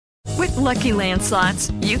With Lucky Land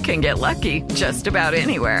Slots, you can get lucky just about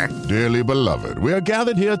anywhere. Dearly beloved, we are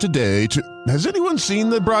gathered here today to... Has anyone seen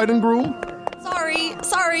the bride and groom?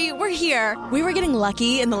 Sorry, we're here. We were getting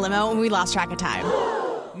lucky in the limo and we lost track of time.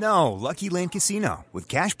 No, Lucky Land Casino, with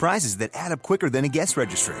cash prizes that add up quicker than a guest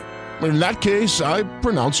registry. In that case, I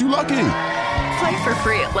pronounce you lucky. Play for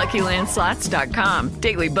free at LuckyLandSlots.com.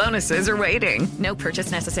 Daily bonuses are waiting. No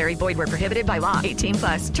purchase necessary. Void where prohibited by law.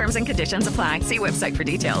 18+. Terms and conditions apply. See website for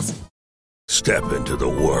details. Step into the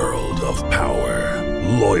world of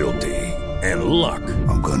power, loyalty, and luck.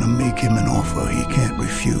 I'm gonna make him an offer he can't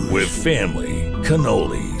refuse. With family,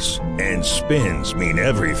 cannolis, and spins mean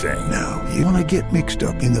everything. Now, you wanna get mixed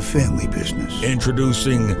up in the family business.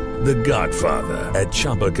 Introducing The Godfather at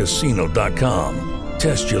ChumbaCasino.com.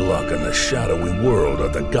 Test your luck in the shadowy world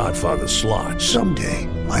of The Godfather slot. Someday,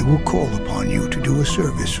 I will call upon you to do a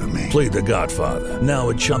service for me. Play The Godfather, now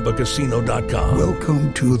at ChumbaCasino.com.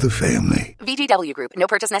 Welcome to the family. VGW Group. No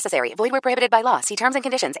purchase necessary. Void where prohibited by law. See terms and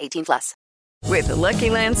conditions. 18+. With the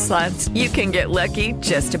Lucky Land Slots, you can get lucky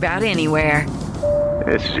just about anywhere.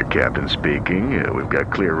 This is your captain speaking. We've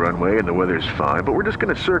got clear runway and the weather's fine, but we're just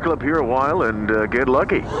going to circle up here a while and get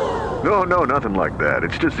lucky. No, nothing like that.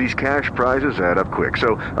 It's just these cash prizes add up quick.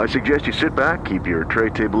 So I suggest you sit back, keep your tray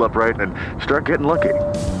table upright, and start getting lucky.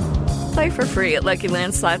 Play for free at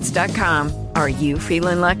LuckyLandSlots.com. Are you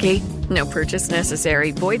feeling lucky? No purchase necessary.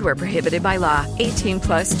 Void where prohibited by law.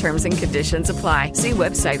 18+ terms and conditions apply. See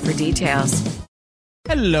website for details.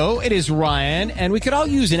 Hello, it is Ryan, and we could all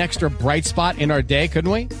use an extra bright spot in our day,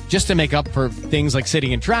 couldn't we? Just to make up for things like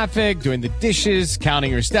sitting in traffic, doing the dishes,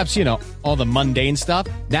 counting your steps, all the mundane stuff.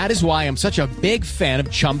 That is why I'm such a big fan of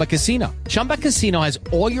Chumba Casino. Chumba Casino has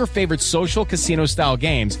all your favorite social casino-style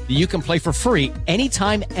games that you can play for free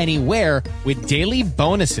anytime, anywhere with daily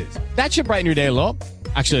bonuses. That should brighten your day a little.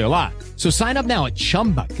 Actually, a lot. So sign up now at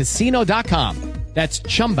ChumbaCasino.com. That's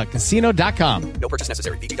ChumbaCasino.com. No purchase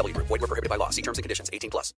necessary. VGW Group. Void where prohibited by law. See terms and conditions.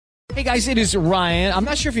 18+. Hey guys, it is Ryan. I'm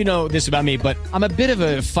not sure if you know this about me, but I'm a bit of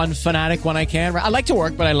a fun fanatic when I can. I like to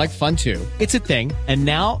work, but I like fun too. It's a thing. And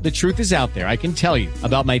now the truth is out there. I can tell you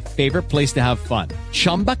about my favorite place to have fun.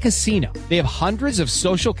 Chumba Casino. They have hundreds of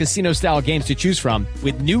social casino style games to choose from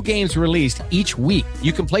with new games released each week.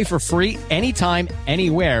 You can play for free anytime,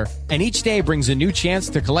 anywhere. And each day brings a new chance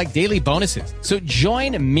to collect daily bonuses. So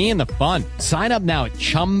join me in the fun. Sign up now at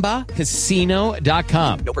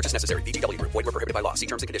ChumbaCasino.com. No purchase necessary. VGW Group. Void where prohibited by law. See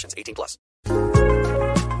terms and conditions. 18+.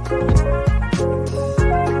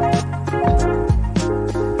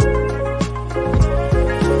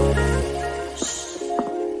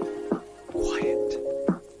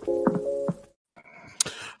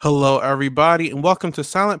 Hello, everybody, and welcome to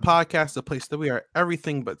Silent Podcast, the place that we are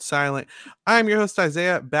everything but silent. I am your host,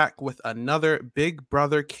 Isaiah, back with another Big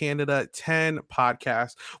Brother Canada 10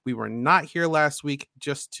 podcast. We were not here last week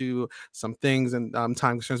just to some things and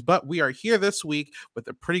time concerns, but we are here this week with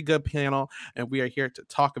a pretty good panel, and we are here to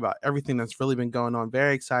talk about everything that's really been going on.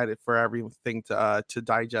 Very excited for everything to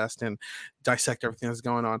digest and dissect everything that's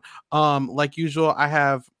going on. Like usual, I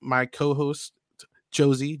have my co-host,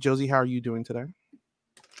 Josie. Josie, how are you doing today?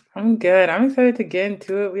 I'm good. I'm excited to get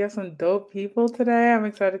into it. We have some dope people today. I'm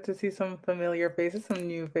excited to see some familiar faces, some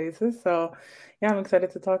new faces. So, yeah, I'm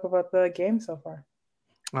excited to talk about the game so far.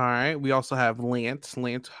 All right. We also have Lance.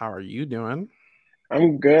 Lance, how are you doing?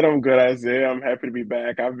 I'm good, Isaiah. I'm happy to be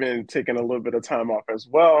back. I've been taking a little bit of time off as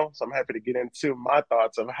well, so I'm happy to get into my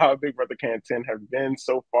thoughts of how Big Brother Canada 10 have been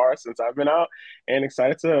so far since I've been out, and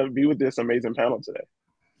excited to be with this amazing panel today.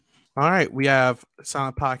 All right, we have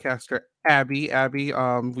silent podcaster Abby. Abby,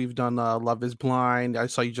 we've done Love is Blind. I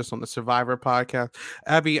saw you just on the Survivor podcast.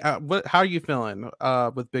 Abby, how are you feeling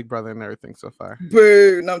with Big Brother and everything so far?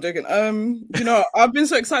 Boo! No, I'm joking. I've been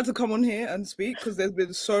so excited to come on here and speak because there's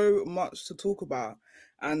been so much to talk about,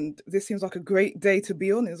 and this seems like a great day to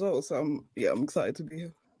be on as well. So I'm excited to be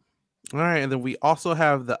here. All right, and then we also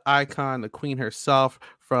have the icon, the queen herself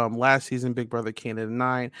from last season, Big Brother Canada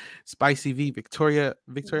 9, Spicy V, Victoria.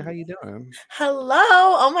 Victoria, how you doing? Hello.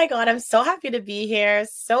 Oh my God, I'm so happy to be here.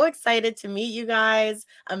 So excited to meet you guys.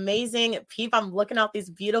 Amazing people. I'm looking at these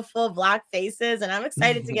beautiful Black faces, and I'm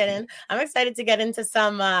excited to get in. I'm excited to get into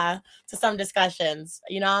some discussions.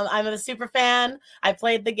 I'm a super fan. I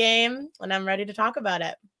played the game, and I'm ready to talk about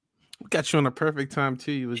it. We got you on a perfect time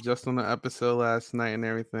too. You was just on the episode last night and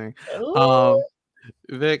everything.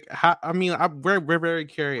 Vic, we're very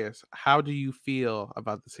curious. How do you feel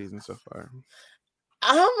about the season so far?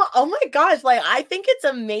 Oh my gosh, I think it's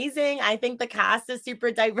amazing. I think the cast is super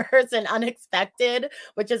diverse and unexpected,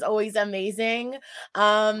 which is always amazing.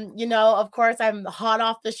 Of course, I'm hot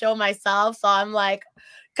off the show myself, so I'm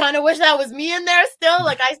kind of wish that was me in there still.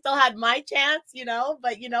 Like I still had my chance,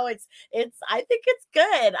 but I think it's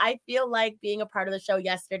good. I feel like being a part of the show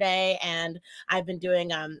yesterday, and I've been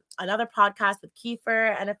doing another podcast with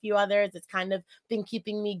Kiefer and a few others. It's kind of been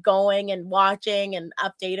keeping me going and watching and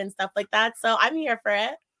update and stuff like that. So I'm here for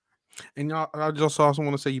it. And I just also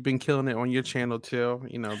want to say you've been killing it on your channel too.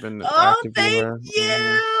 Been active viewer. Thank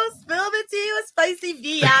you. Spill the tea with Spicy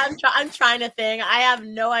V. Yeah, I'm trying to think. I have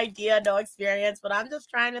no idea, no experience, but I'm just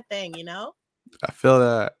trying to think. I feel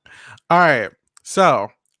that. All right. So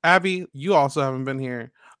Abby, you also haven't been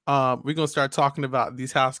here. We're gonna start talking about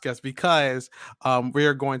these house guests because we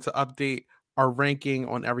are going to update our ranking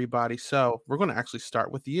on everybody. So we're going to actually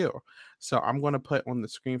start with you. So I'm going to put on the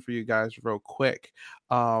screen for you guys real quick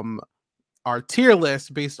our tier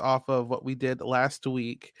list based off of what we did last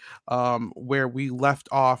week, where we left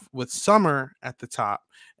off with Summer at the top,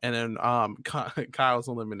 and then Kyle's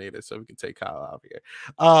eliminated, so we can take Kyle out of here.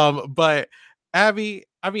 But Abby,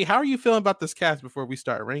 how are you feeling about this cast before we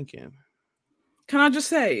start ranking? Can I just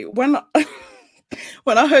say, when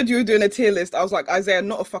I heard you were doing a tier list, I was like, Isaiah,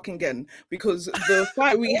 not a fucking again, because the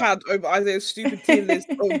fight we had over Isaiah's stupid tier list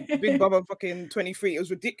of Big Brother fucking 23, it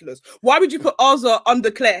was ridiculous. Why would you put Arza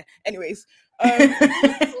under Claire? Anyways, but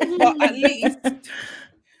at least,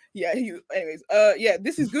 yeah,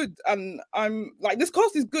 this is good, and I'm like, this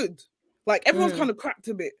cast is good. Like everyone's kind of cracked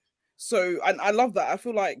a bit, so and I love that. I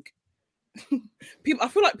feel like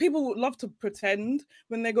people love to pretend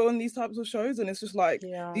when they go on these types of shows, and it's just like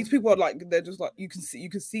these people are like, they're just like, you can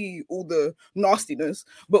see all the nastiness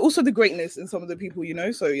but also the greatness in some of the people,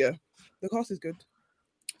 so yeah, the cast is good.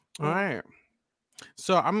 All right,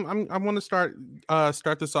 so I want to start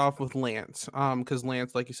this off with Lance, because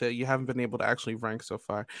Lance, like you said, you haven't been able to actually rank so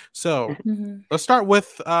far, so let's start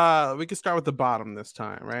with we can start with the bottom this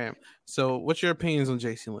time, right? So what's your opinions on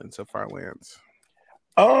JC Lynn so far, Lance?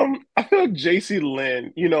 I feel like JC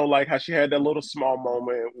Lynn, like how she had that little small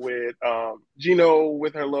moment with Gino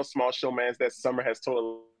with her little small showmans that Summer has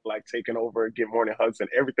totally like taken over, get morning hugs and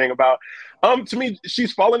everything about. To me,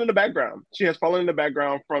 she's fallen in the background. She has fallen in the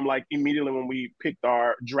background from like immediately when we picked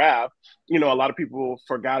our draft. A lot of people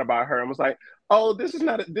forgot about her and was like, oh, this is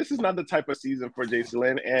not the type of season for JC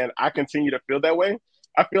Lynn, and I continue to feel that way.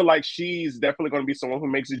 I feel like she's definitely going to be someone who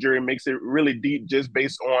makes the jury, makes it really deep just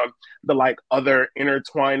based on the like other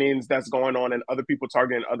intertwinings that's going on and other people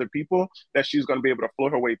targeting other people, that she's going to be able to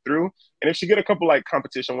float her way through. And if she get a couple like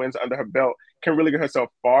competition wins under her belt, can really get herself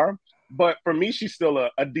far. But for me, she's still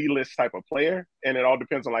a D-list type of player. And it all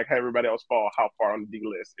depends on like how everybody else fall, how far on the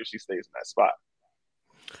D-list if she stays in that spot.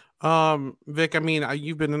 Vic,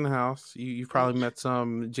 you've been in the house. You've probably met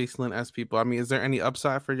some JC Lynn S people. Is there any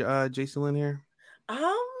upside for JC Lynn here?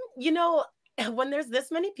 When there's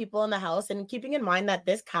this many people in the house, and keeping in mind that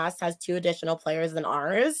this cast has 2 additional players than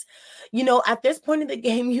ours, at this point in the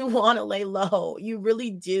game, you want to lay low. You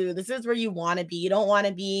really do. This is where you want to be. You don't want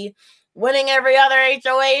to be winning every other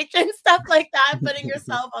HOH and stuff like that, putting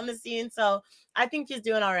yourself on the scene. So I think she's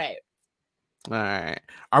doing all right. All right.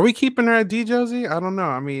 Are we keeping her at D, Josie? I don't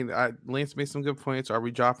know. Lance made some good points. Are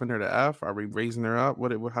we dropping her to F? Are we raising her up?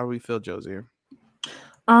 How do we feel, Josie?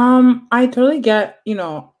 I totally get,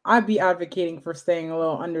 I'd be advocating for staying a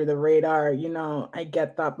little under the radar, I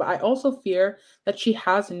get that, but I also fear that she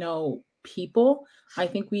has no people. I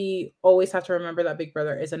think we always have to remember that Big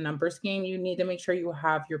Brother is a numbers game. You need to make sure you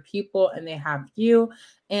have your people and they have you.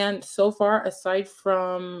 And so far, aside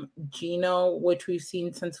from Gino, which we've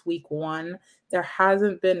seen since week 1, there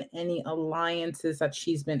hasn't been any alliances that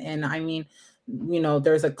she's been in.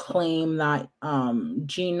 There's a claim that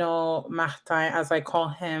Gino, Martin, as I call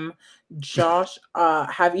him, Josh,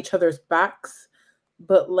 have each other's backs,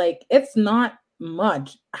 but like it's not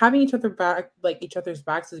much. Having each other's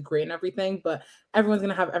backs is great and everything, but everyone's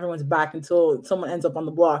gonna have everyone's back until someone ends up on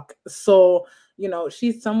the block. So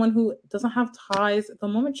she's someone who doesn't have ties. The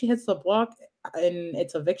moment she hits the block and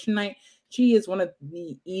it's eviction night, she is one of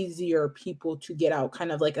the easier people to get out,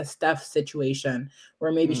 kind of like a Steph situation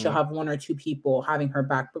where maybe she'll have 1 or 2 people having her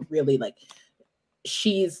back, but really like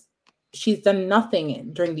she's done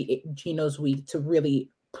nothing during the Gino's week to really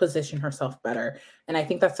position herself better. And I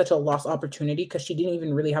think that's such a lost opportunity because she didn't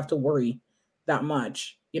even really have to worry that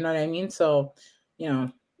much. You know what I mean? So,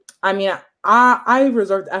 I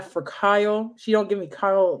reserved F for Kyle. She don't give me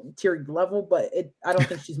Kyle tier level, but I don't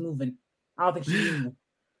think she's moving. I don't think she's moving.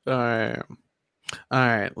 All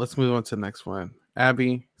right. Let's move on to the next one.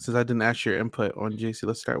 Abby, since I didn't ask your input on JC,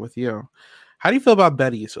 let's start with you. How do you feel about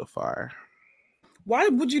Betty so far? Why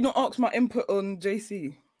would you not ask my input on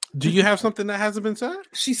JC? Do you have something that hasn't been said?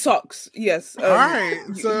 She sucks. Yes. All right.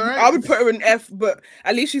 So I would put her in F, but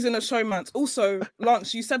at least she's in a showmance. Also,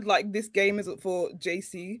 Lance, you said like this game isn't for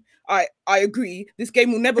JC. I agree. This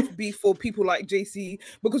game will never be for people like JC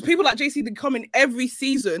because people like JC, they come in every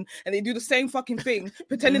season and they do the same fucking thing,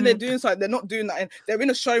 pretending they're doing something. They're not doing that, and they're in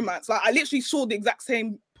a showmance. Like I literally saw the exact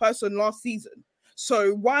same person last season.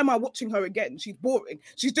 So why am I watching her again? She's boring.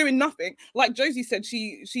 She's doing nothing. Like Josie said,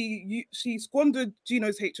 she squandered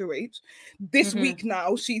Gino's HOH. This week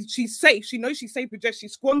now, she's safe. She knows she's safe with Jess.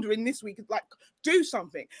 She's squandering this week. Like, do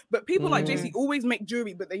something. But people like Josie always make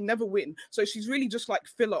jury, but they never win. So she's really just like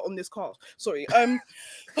filler on this cast. Sorry.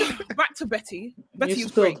 Back to Betty. Betty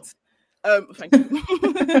is great. Thank you.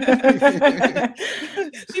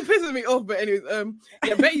 She pisses me off, but anyways,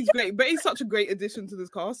 yeah, Betty's great. Betty's such a great addition to this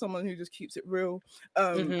cast, someone who just keeps it real.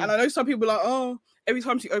 And I know some people are like, oh, every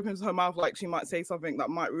time she opens her mouth, like she might say something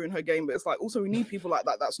that might ruin her game, but it's like also we need people like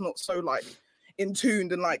that that's not so like in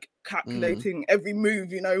tuned and like calculating every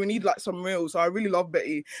move, you know. We need like some real. So I really love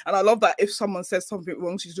Betty, and I love that if someone says something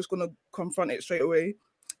wrong, she's just gonna confront it straight away.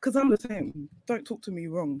 Because I'm the same. Don't talk to me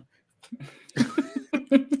wrong.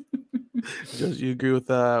 Does you agree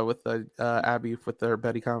with Abby with her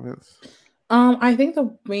Betty comments? I think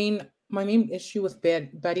my main issue with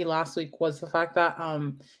Betty last week was the fact that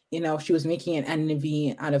she was making an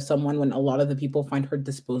enemy out of someone when a lot of the people find her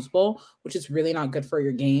disposable, which is really not good for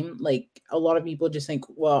your game. Like a lot of people just think,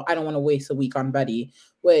 well, I don't want to waste a week on Betty,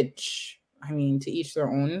 which I mean, to each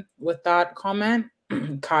their own with that comment.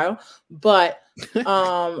 Kyle, but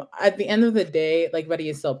at the end of the day, like Betty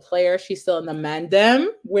is still a player. She's still in the Mandem,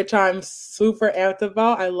 which I'm super amped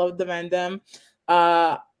about. I love the Mandem.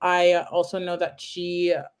 I also know that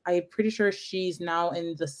I'm pretty sure she's now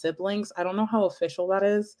in the siblings. I don't know how official that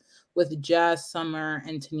is with Jess, Summer,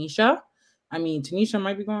 and Tanisha. I mean, Tanisha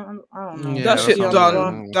might be going. I don't know. Yeah, that shit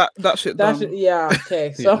done. That shit done. Yeah.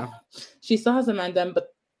 Okay. So she still has a Mandem,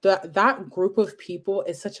 but that group of people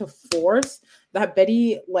is such a force that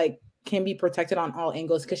Betty like can be protected on all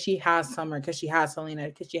angles because she has Summer, because she has Selena,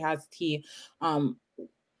 because she has T,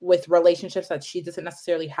 with relationships that she doesn't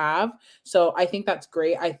necessarily have. So I think that's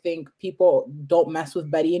great. I think people don't mess with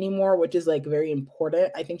Betty anymore, which is like very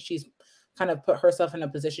important. I think she's kind of put herself in a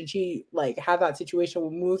position. She like had that situation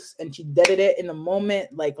with Moose and she deaded it in the moment,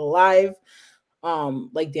 like live.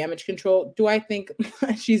 Like damage control. Do I think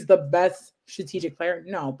she's the best strategic player?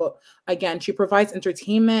 No, but again, she provides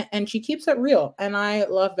entertainment and she keeps it real, and I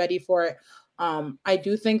love Betty for it. I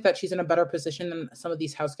do think that she's in a better position than some of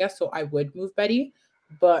these house guests, so I would move Betty.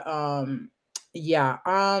 But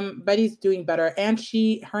Betty's doing better, and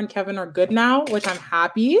her and Kevin are good now, which I'm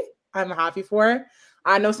happy for it.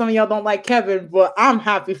 I know some of y'all don't like Kevin, but I'm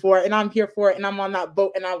happy for it, and I'm here for it, and I'm on that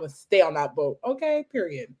boat, and I will stay on that boat. Okay,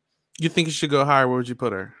 period. You think you should go higher? Where would you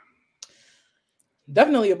put her?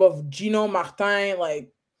 Definitely above Gino, Martin,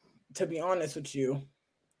 like, to be honest with you.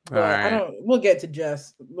 But right. We'll get to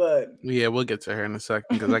Jess, but yeah, we'll get to her in a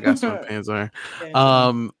second because I got some opinions on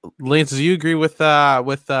her. Lance, do you agree with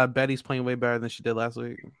Betty's playing way better than she did last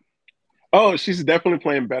week? Oh, she's definitely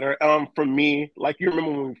playing better. For me, like you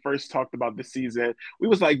remember when we first talked about this season, we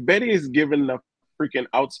was like, Betty is giving the freaking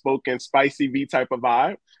outspoken Spicy V type of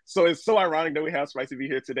vibe. So it's so ironic that we have Spicy V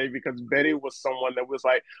here today because Betty was someone that was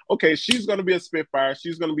like, okay, she's going to be a spitfire.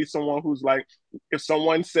 She's going to be someone who's like, if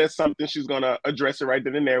someone says something, she's going to address it right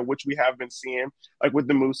then and there, which we have been seeing, like with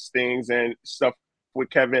the Moose things and stuff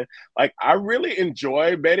with Kevin. Like, I really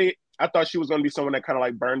enjoy Betty. I thought she was going to be someone that kind of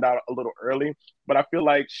like burned out a little early, but I feel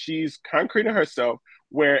like she's concreting herself.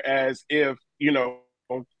 Whereas if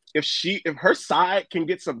her side can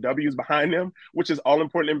get some W's behind them, which is all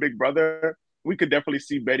important in Big Brother, we could definitely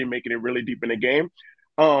see Betty making it really deep in the game.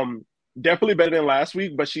 Definitely better than last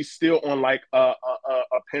week, but she's still on like a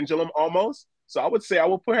pendulum almost. So I would say I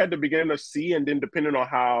will put her at the beginning of C, and then depending on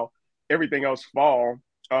how everything else fall,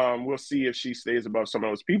 we'll see if she stays above some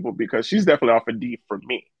of those people because she's definitely off a D for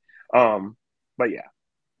me. But yeah.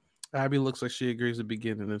 Abby looks like she agrees at the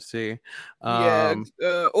beginning of C.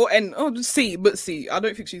 C, but C. I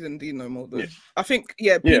don't think she's in D no more though. Yeah. I think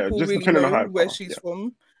people really know where she's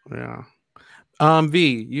from. Yeah.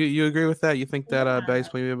 V, you agree with that? You think that Betty's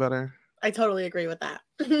playing better? I totally agree with that.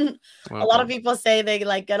 A lot of people say they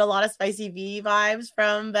like get a lot of Spicy V vibes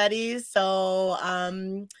from Betty, so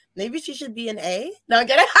maybe she should be an A. No,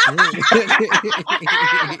 get it.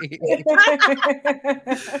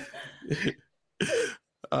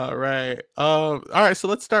 All right. All right. So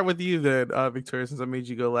let's start with you then, Victoria, since I made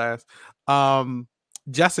you go last.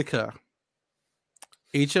 Jessica,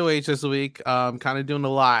 HOH this week, kind of doing a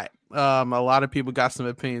lot. a lot of people got some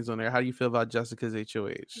opinions on there. How do you feel about Jessica's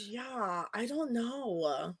HOH? Yeah, I don't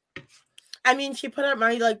know. I mean, she put up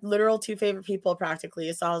my like literal 2 favorite people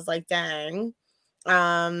practically. So I was like, dang.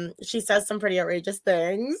 She says some pretty outrageous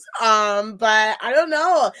things. But I don't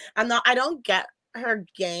know. I don't get her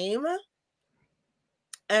game.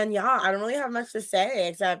 And yeah, I don't really have much to say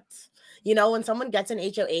except, when someone gets an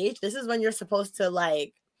HOH, this is when you're supposed to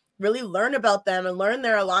like really learn about them and learn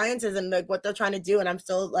their alliances and like what they're trying to do. And I'm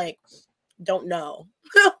still like, don't know.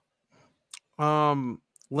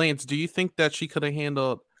 Lance, do you think that they could have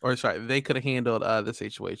handled this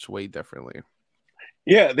HOH way differently?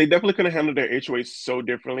 Yeah, they definitely could have handled their HOH so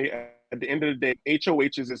differently. At the end of the day,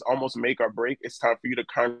 HOHs is almost make or break. It's time for you to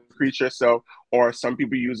concrete yourself, or some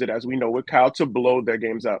people use it, as we know with Kyle, to blow their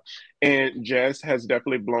games up. And Jess has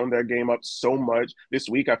definitely blown their game up so much this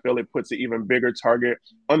week. I feel it puts an even bigger target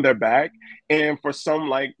on their back. And for some,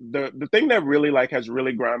 like the thing that really like has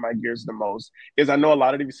really grind my gears the most is I know a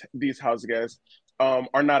lot of these house guests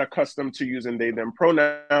are not accustomed to using they, them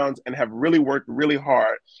pronouns and have really worked really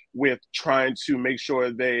hard with trying to make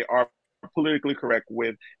sure they are politically correct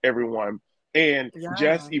with everyone. And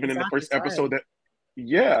Jess, even in the first episode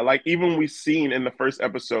even we've seen in the first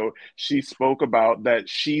episode, she spoke about that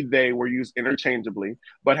they were used interchangeably,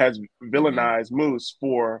 but has villainized Moose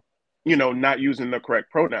for, not using the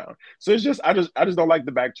correct pronoun. So it's just, I just don't like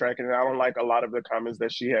the backtracking, and I don't like a lot of the comments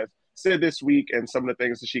that she has said this week and some of the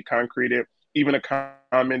things that she concreted. Even a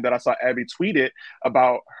comment that I saw Abby tweeted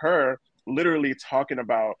about her literally talking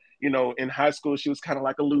about, in high school, she was kind of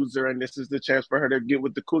like a loser and this is the chance for her to get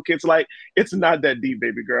with the cool kids. Like, it's not that deep,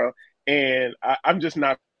 baby girl. And I'm just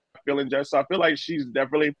not feeling Jess. So I feel like she's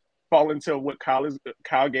definitely fallen to what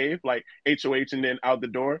Kyle gave, like HOH and then out the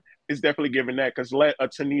door. It's definitely giving that, because let a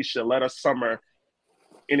Tanisha, let a Summer,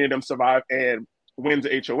 any of them survive and wins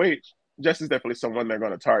a HOH. Jess is definitely someone they're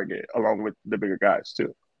going to target along with the bigger guys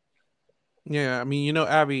too. Yeah, I mean,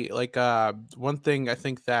 Abby, like one thing I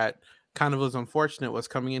think that kind of was unfortunate was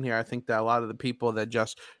coming in here. I think that a lot of the people that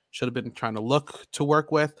just should have been trying to look to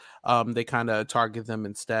work with, they kind of targeted them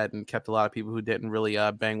instead and kept a lot of people who didn't really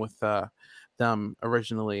bang with them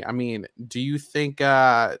originally. I mean, do you think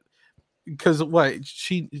because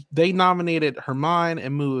they nominated Hermione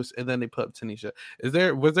and Moose, and then they put up Tanisha.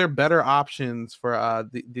 Was there better options for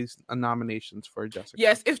these nominations for Jessica?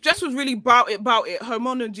 Yes, if Jess was really about it,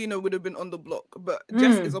 Hermione and Gina would have been on the block. But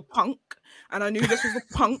Jess is a punk, and I knew Jess was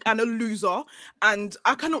a punk and a loser, and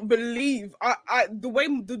I cannot believe the way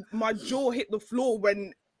my jaw hit the floor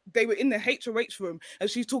when they were in the HOH room and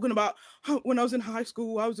she's talking about when I was in high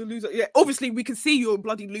school, I was a loser. Yeah, obviously we can see you're a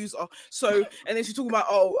bloody loser. So, and then she's talking about,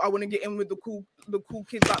 I want to get in with the cool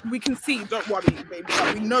kids. Like, we can see, don't worry, baby.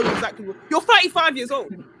 Like, we know exactly what you're 35 years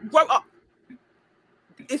old. Grow up.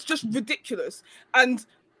 It's just ridiculous. And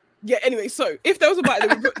yeah, anyway, so if there was a battle,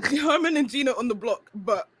 they would put Herman and Gina on the block,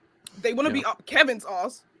 but they want to be up Kevin's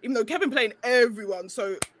ass, even though Kevin playing everyone.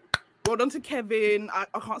 So well done to Kevin. I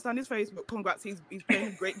can't stand his face, but congrats, he's playing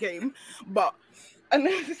a great game. But and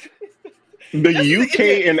the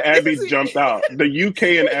UK and Abby jumped out. The UK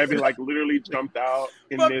and Abby like literally jumped out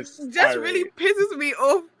in this. Just really pisses me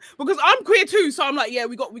off because I'm queer too. So I'm like, yeah,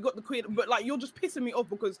 we got the queer, but like you're just pissing me off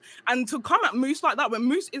and to come at Moose like that when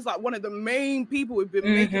Moose is like one of the main people who've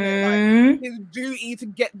been making it like his duty to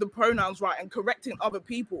get the pronouns right and correcting other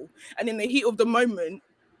people, and in the heat of the moment,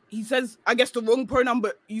 he says, I guess the wrong pronoun,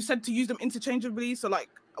 but you said to use them interchangeably. So like,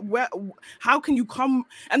 how can you come?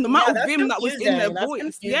 And the amount of vim that was in their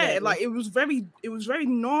voice, like it was very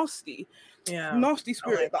nasty. Yeah, nasty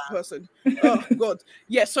spirit, that person. Oh God.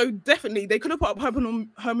 Yeah, so definitely they could have put up Herman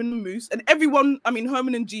and Moose and everyone. I mean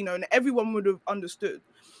Herman and Gino, and everyone would have understood.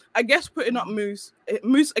 I guess putting up Moose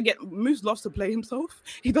loves to play himself.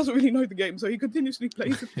 He doesn't really know the game, so he continuously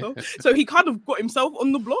plays himself. So he kind of got himself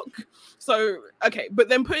on the block. So, okay, but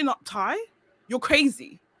then putting up Ty, you're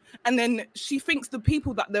crazy. And then she thinks the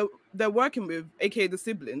people that they're working with, aka the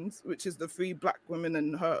siblings, which is the 3 black women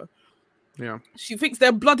and her, yeah, she thinks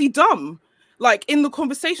they're bloody dumb. Like in the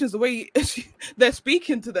conversations, the way they're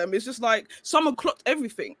speaking to them, it's just like Summer clocked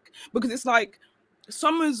everything, because it's like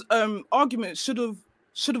Summer's argument should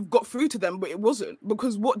have got through to them, but it wasn't,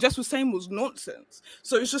 because what Jess was saying was nonsense.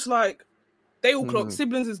 So it's just like they all clocked.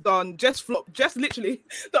 Siblings is done. Jess flopped. Jess literally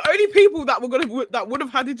the only people that would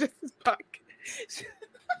have had Jess's back.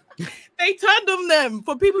 They turned on them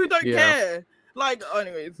for people who don't care. Like,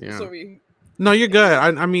 anyways, sorry. No, you're good.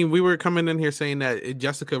 I mean, we were coming in here saying that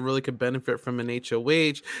Jessica really could benefit from an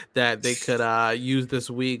HOH, that they could use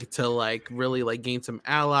this week to like really like gain some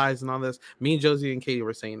allies and all this. Me and Josie and Katie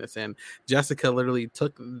were saying this, and Jessica literally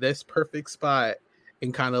took this perfect spot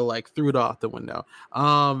and kind of like threw it out the window.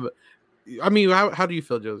 I mean, how do you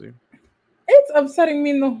feel, Josie? It's upsetting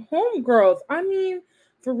me in the homegirls. I mean,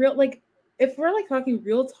 for real, like if we're like talking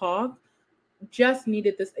real talk, Jess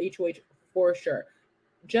needed this HOH for sure.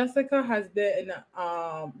 Jessica has been,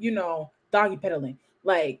 doggy pedaling,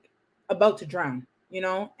 like about to drown,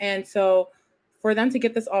 and so for them to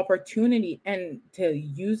get this opportunity and to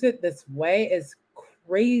use it this way is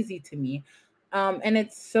crazy to me. And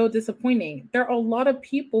it's so disappointing. There are a lot of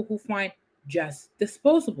people who find Jess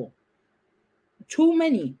disposable. Too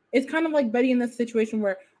many. It's kind of like Betty in this situation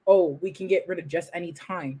where, we can get rid of Jess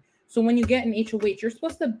anytime. So when you get an HOH, you're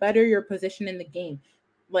supposed to better your position in the game.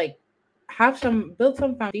 Like, build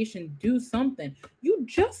some foundation, do something. You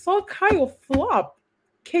just saw Kyle flop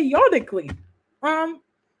chaotically.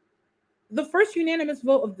 The first unanimous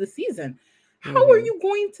vote of the season. How are you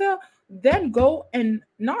going to then go and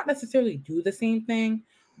not necessarily do the same thing?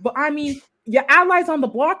 But I mean, your allies on the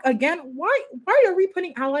block again. Why are we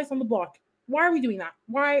putting allies on the block? Why are we doing that?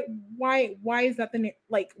 Why is that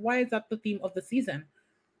why is that the theme of the season?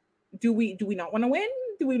 Do we not want to win?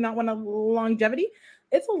 Do we not want a longevity?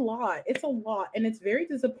 It's a lot. And it's very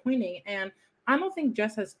disappointing. And I don't think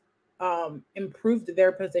Jess has improved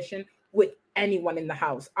their position with anyone in the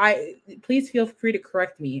house. Please feel free to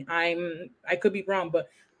correct me. I could be wrong, but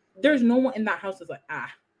there's no one in that house that's like,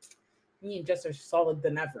 me and Jess are solid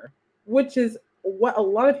than ever, which is what a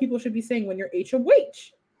lot of people should be saying when you're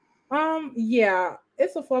HOH. Yeah,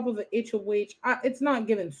 it's a flop of the HOH. It's not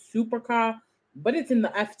given super car, but it's in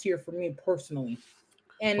the F tier for me personally.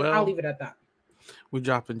 And I'll leave it at that. We're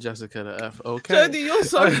dropping Jessica to F. Okay. Jody, you're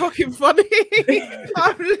so fucking funny.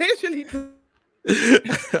 I'm literally.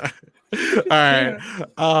 All right.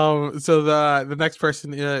 So the next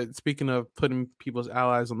person, speaking of putting people's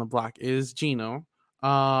allies on the block, is Gino.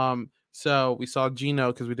 So we saw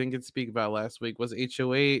Gino, because we didn't get to speak about it last week, was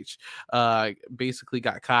HOH. Basically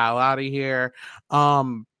got Kyle out of here.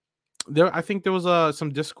 I think there was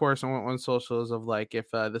some discourse on socials of like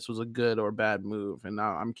if this was a good or bad move, and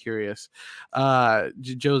I'm curious.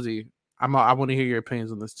 Josie, I want to hear your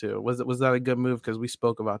opinions on this too. Was that a good move? Because we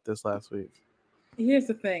spoke about this last week. Here's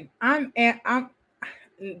the thing. I'm talking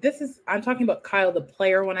about Kyle the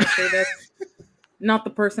player when I say this, not the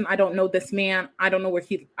person. I don't know this man. I don't know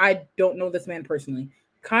this man personally.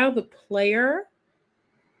 Kyle the player,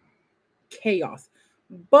 chaos.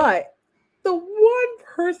 But the one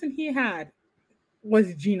person he had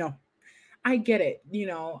was Gino. I get it.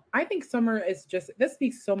 I think Summer is this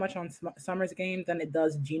speaks so much on Summer's game than it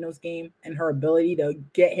does Gino's game and her ability to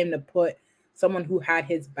get him to put someone who had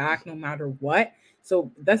his back no matter what.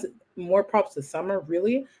 So that's more props to Summer,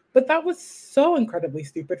 really. But that was so incredibly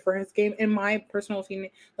stupid for his game, in my personal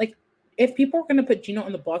opinion. Like, if people are going to put Gino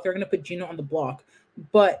on the block, they're going to put Gino on the block.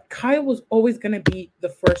 But Kyle was always going to be the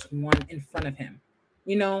first one in front of him.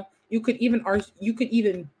 You could even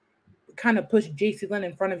kind of push JC Lynn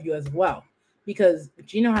in front of you as well, because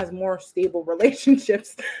Gino has more stable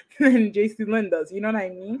relationships than JC Lynn does. You know what I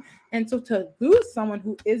mean? And so to lose someone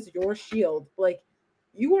who is your shield, like,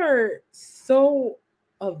 you are so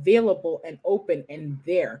available and open and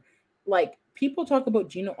there. Like, people talk about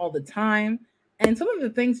Gino all the time, and some of the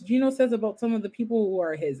things Gino says about some of the people who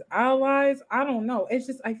are his allies, I don't know. It's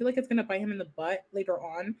just, I feel like it's going to bite him in the butt later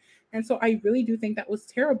on. And so I really do think that was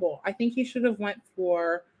terrible. I think he should have went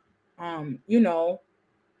for,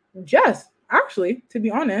 Jess, actually, to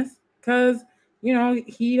be honest, because,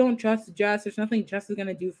 he don't trust Jess. There's nothing Jess is going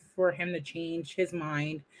to do for him to change his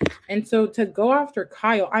mind. And so to go after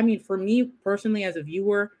Kyle, I mean, for me personally as a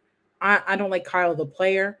viewer, I don't like Kyle the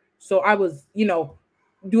player. So I was,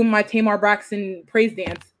 doing my Tamar Braxton praise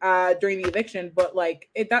dance during the eviction. But, like,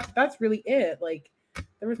 that's really it. Like,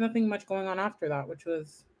 there was nothing much going on after that, which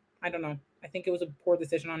was, I don't know. I think it was a poor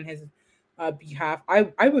decision on his behalf.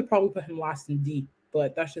 I would probably put him last in D,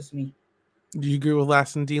 but that's just me. Do you agree with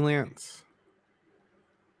last in D, Lance?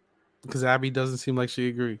 Because Abby doesn't seem like she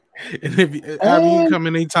agree. And Abby, you can come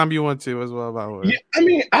in anytime you want to as well about it. Yeah, I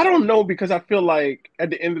mean, I don't know, because I feel like at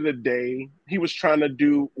the end of the day, he was trying to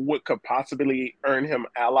do what could possibly earn him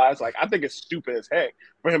allies. Like, I think it's stupid as heck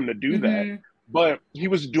for him to do that. But he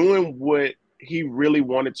was doing what he really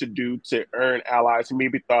wanted to do to earn allies. He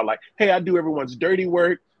maybe thought like, hey, I do everyone's dirty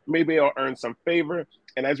work. Maybe I'll earn some favor.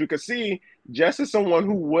 And as we can see, Jess is someone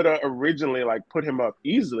who would have originally like put him up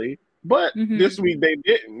easily. But this week they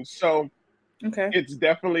didn't. So it's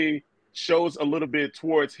definitely shows a little bit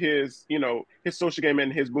towards his, his social game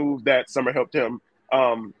and his move that Summer helped him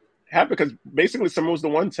have, because basically Summer was the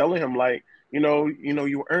one telling him like,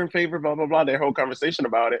 you earn favor, blah, blah, blah, their whole conversation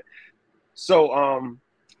about it. So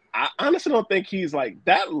I honestly don't think he's like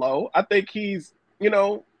that low. I think he's you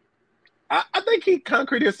know, I think he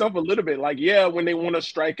concreted himself a little bit. Like, yeah, when they want to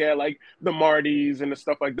strike at like the Martys and the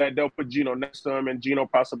stuff like that, they'll put Gino next to him, and Gino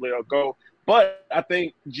possibly will go. But I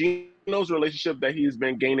think Gino's relationship that he's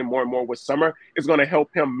been gaining more and more with Summer is going to help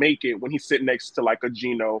him make it when he's sitting next to like a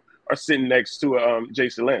Gino or sitting next to a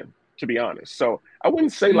JC Lynn, to be honest. So I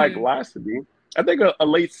wouldn't say like last to be. I think a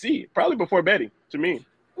late C, probably before Betty, to me.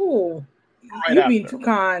 Ooh, Right you being after. too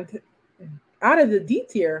kind. Out of the D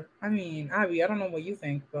tier, I mean, Abby, I don't know what you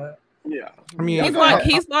think, but yeah, I mean,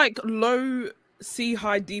 he's like low C,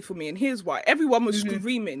 high D for me, and here's why. Everyone was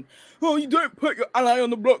screaming, "Oh, you don't put your ally on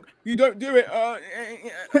the block. You don't do it." What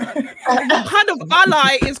kind of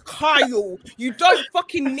ally is Kyle? You don't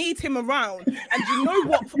fucking need him around. And you know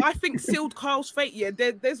what? I think sealed Kyle's fate. Yeah,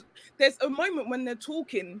 there's a moment when they're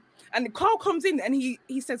talking, and Kyle comes in and he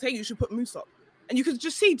says, "Hey, you should put Moose up," and you can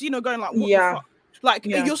just see Gino going like, "What the fuck?" Like,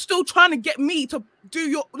 you're still trying to get me to do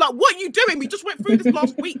your, like, what are you doing? We just went through this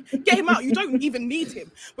last week. Get him out. You don't even need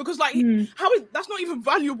him. Because, like, that's not even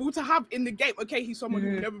valuable to have in the game. Okay, he's someone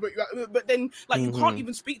who will never vote you out. But then, like, you can't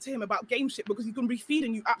even speak to him about game shit because he's going to be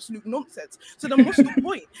feeding you absolute nonsense. So then what's the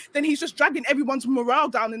point? Then he's just dragging everyone's morale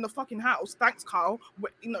down in the fucking house. Thanks, Kyle.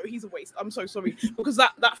 You know, he's a waste. I'm so sorry. Because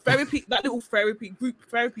that therapy, that little group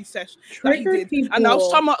therapy sesh that he did. People. And now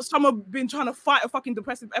Summer been trying to fight a fucking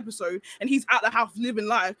depressive episode and he's at the house living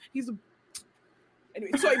life.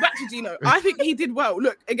 Anyway, sorry, back to Gino. I think he did well.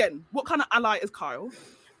 Look, again, what kind of ally is Kyle?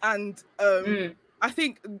 And I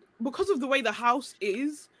think because of the way the house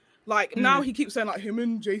is, like, now he keeps saying, like, him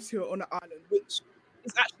and JC are on the island, which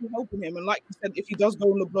is actually helping him. And like you said, if he does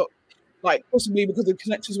go on the block, like, possibly because of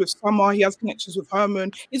connections with Summer, he has connections with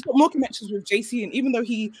Herman. He's got more connections with JC, and even though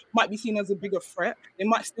he might be seen as a bigger threat, they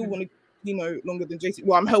might still want to, you know, longer than JC.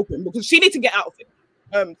 Well, I'm helping because she needs to get out of it.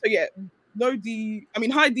 So yeah, low D. I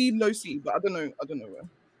mean, high D, low C, but I don't know where.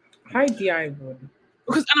 High D, I would.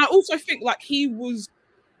 Because, and I also think like he was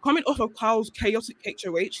coming off of Kyle's chaotic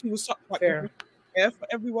HOH. He was such like fair for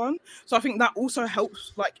everyone. So I think that also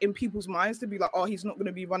helps like in people's minds to be like, oh, he's not going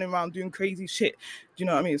to be running around doing crazy shit. Do you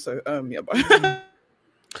know what I mean? So yeah, but.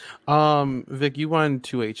 Vic, you won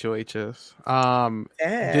 2 HOHs.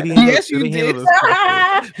 Yeah. Did he did.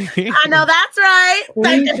 I know that's right.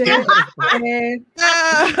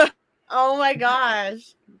 Oh my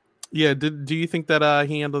gosh. Yeah, do you think that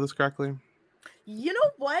he handled this correctly? You know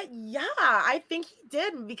what? Yeah, I think he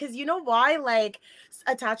did, because you know why? Like,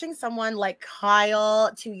 attaching someone like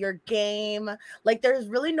Kyle to your game, like, there's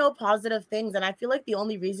really no positive things. And I feel like the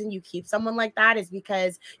only reason you keep someone like that is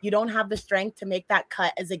because you don't have the strength to make that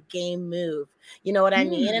cut as a game move. You know what I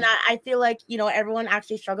mean? And I feel like, you know, everyone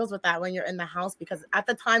actually struggles with that when you're in the house, because at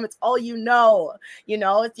the time it's all you know,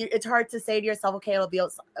 it's hard to say to yourself, okay, it'll be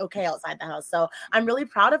okay outside the house. So I'm really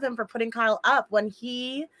proud of him for putting Kyle up. When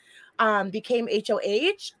he became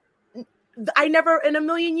HOH, I never in a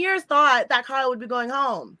million years thought that Kyle would be going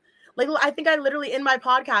home. Like, I think I literally, in my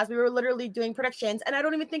podcast, we were literally doing predictions, and I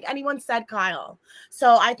don't even think anyone said Kyle.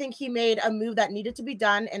 So I think he made a move that needed to be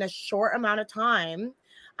done in a short amount of time.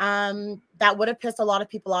 That would have pissed a lot of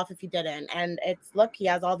people off if he didn't. And look, he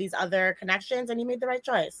has all these other connections, and he made the right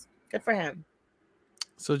choice. Good for him.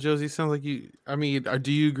 So Josie, sounds like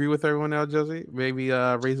do you agree with everyone now, Josie? Maybe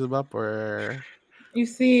raise them up, or... You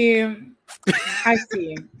see, I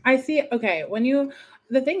see. Okay,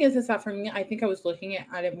 the thing is that for me, I think I was looking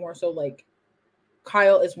at it more so like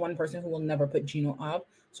Kyle is one person who will never put Gino up.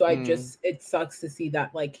 So it sucks to see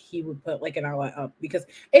that like he would put like an ally up, because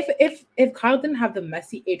if Kyle didn't have the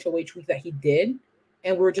messy HOH week that he did,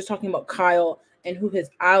 and we're just talking about Kyle and who his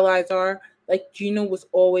allies are, like Gino was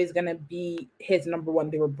always gonna be his number one.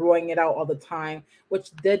 They were blowing it out all the time,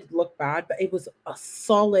 which did look bad, but it was a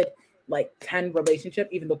solid like 10 relationship,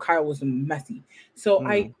 even though Kyle was messy. So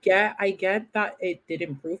I get that it did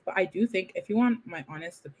improve, but I do think, if you want my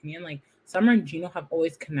honest opinion, like Summer and Gino have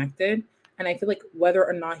always connected, and I feel like whether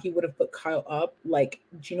or not he would have put Kyle up, like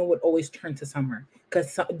Gino would always turn to Summer,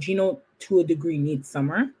 because Gino to a degree needs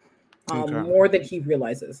Summer more than he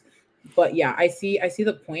realizes. But yeah, I see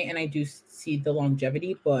the point, and I do see the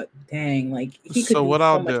longevity, but dang, like he could do so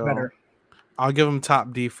much better. I'll give him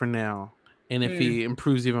top D for now. And if he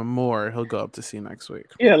improves even more, he'll go up to C next week.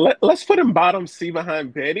 Yeah, let's put him bottom C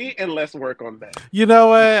behind Betty, and let's work on that. You know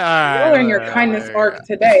what? All right, you're in your kindness arc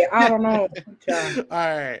today. I don't know. All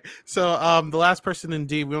right. So the last person in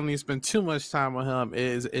D, we don't need to spend too much time with him,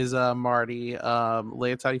 is Marty.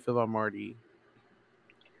 Lance, how do you feel about Marty?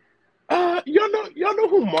 Y'all know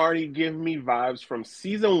who Marty give me vibes from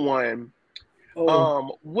season 1.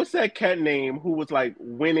 What's that cat name who was like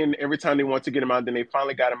winning every time they wanted to get him out, then they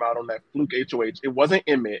finally got him out on that fluke HOH? It wasn't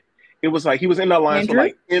Emmett. It was like he was in the alliance with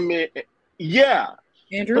like Emmett. Yeah.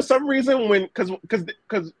 Andrew? For some reason,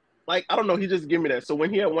 because like, I don't know, he just gave me that. So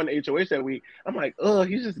when he had won HOH that week, I'm like, oh,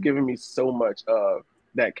 he's just giving me so much of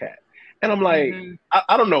that cat. And I'm like,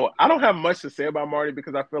 I don't know. I don't have much to say about Marty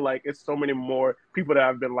because I feel like it's so many more people that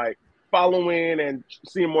I've been like following and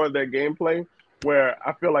seeing more of their gameplay, where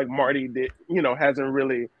I feel like Marty hasn't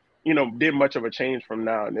really, did much of a change from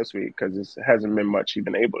now and this week because it hasn't been much he's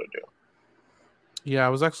been able to do. Yeah, I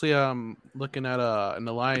was actually looking at an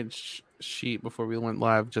alliance sheet before we went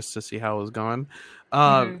live just to see how it was going.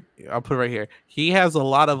 I'll put it right here. He has a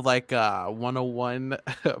lot of like 101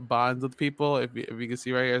 bonds with people, if you can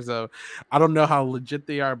see right here. So I don't know how legit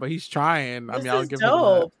they are, but he's trying. I'll give him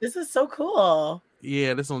that. This is so cool.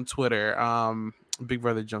 Yeah, this is on Twitter. Big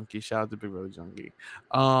Brother Junkie. Shout out to Big Brother Junkie.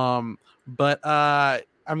 But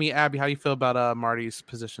Abby, how do you feel about Marty's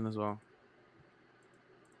position as well?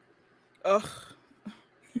 Ugh.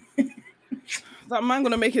 That man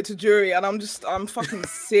gonna make it to jury, and I'm fucking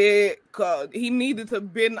sick. God, he needed to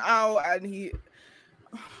bin out, and he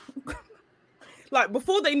like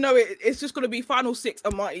before they know it, it's just gonna be final 6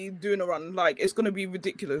 and Marty doing a run. Like it's gonna be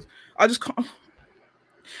ridiculous. I just can't.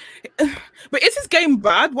 But is his game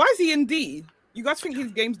bad? Why is he in D? You guys think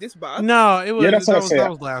his game's this bad? No, it was. Yeah, that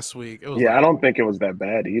was last week. I don't think it was that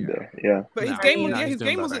bad either. Yeah, but his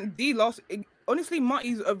game wasn't D last. Honestly,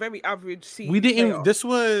 Marty's a very average C. We didn't. Player. This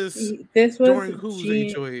was during who's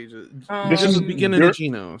HOH. This was the beginning of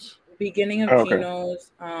Geno's. Beginning of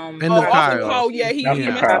Geno's. And Kyle. He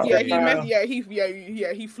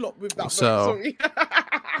flopped with that. Sorry.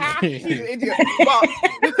 He's an idiot.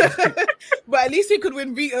 But at least he could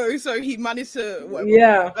win veto, so he managed to.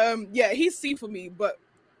 Whatever. He's C for me, but.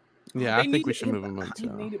 Yeah, I think we should move him up too.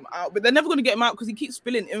 Need him out, but they're never going to get him out because he keeps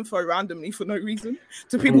spilling info randomly for no reason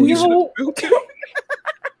to people he shouldn't spill to.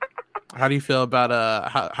 How do you feel about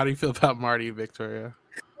how do you feel about Marty, Victoria?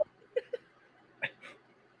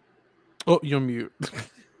 Oh, you're mute.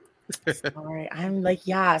 Sorry, I'm like,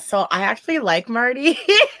 so I actually like Marty.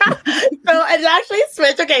 So it's actually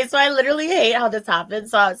switched. Okay, so I literally hate how this happened.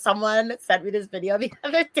 So someone sent me this video the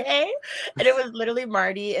other day, and it was literally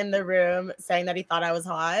Marty in the room saying that he thought I was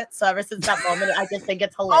hot. So ever since that moment, I just think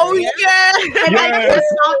it's hilarious. Oh yeah, and I just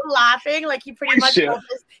stopped laughing. Like he pretty much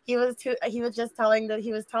he was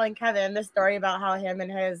telling Kevin this story about how him and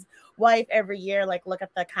his wife every year like look at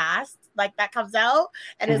the cast like that comes out,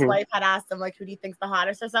 and his wife had asked him like, who do you think's the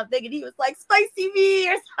hottest or something, and he was like, Spicy Me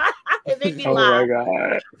or something. It made me laugh. My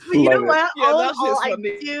God. But you know what? Yeah, all I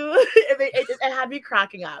do it had me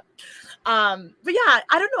cracking up. But yeah,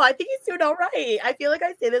 I don't know. I think he's doing all right. I feel like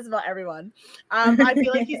I say this about everyone. I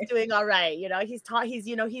feel like he's doing all right.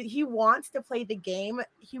 He wants to play the game.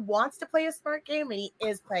 He wants to play a smart game, and he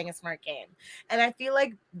is playing a smart game. And I feel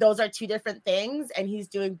like those are two different things, and he's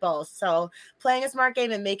doing both. So playing a smart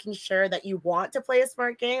game and making sure that you want to play a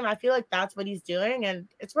smart game, I feel like that's what he's doing, and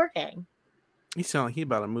it's working. He sounds like he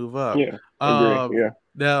about to move up. Yeah. Agree. Yeah.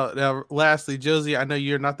 Now, lastly, Josie, I know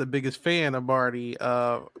you're not the biggest fan of Marty.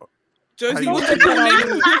 Josie, don't put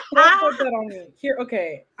that on me. Here,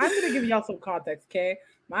 okay. I'm gonna give y'all some context, okay?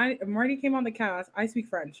 Marty came on the cast. I speak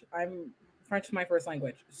French. French is my first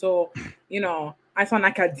language. So, I saw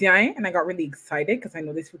Acadien and I got really excited because I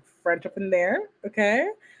know they speak French up in there, okay?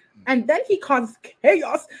 And then he caused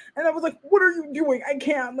chaos, and I was like, what are you doing? I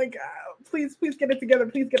can't, please get it together.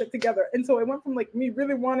 Please get it together. And so I went from, me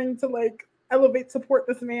really wanting to, support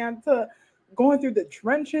this man to going through the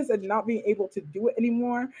trenches and not being able to do it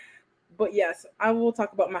anymore. But yes, I will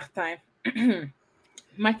talk about Martin.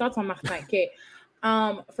 My thoughts on Martin. Okay.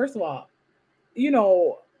 First of all,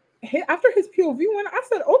 after his POV win, I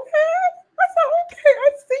said, okay,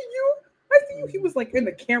 I see you. He was in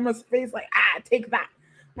the camera's face, take that.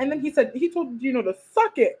 And then he told Gino to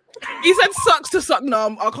suck it. He said sucks to suck.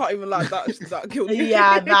 No, I can't even like that killed me.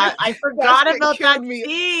 Yeah, I forgot about that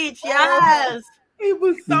speech. Yes. That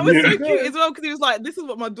was so cute as well, because he was like, this is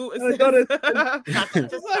what my daughter said.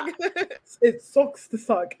 It sucks to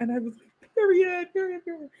suck. And I was like, period.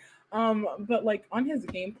 But on his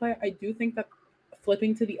gameplay, I do think that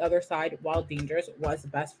flipping to the other side while dangerous was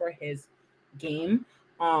best for his game.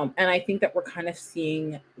 And I think that we're kind of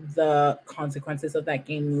seeing the consequences of that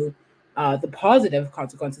game move, the positive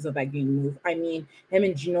consequences of that game move. I mean, him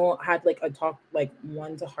and Gino had a talk,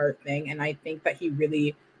 one to heart thing. And I think that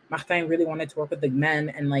Martin really wanted to work with the men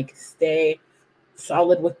and stay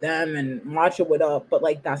solid with them and macho it up. But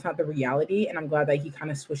that's not the reality. And I'm glad that he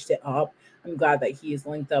kind of switched it up. I'm glad that he is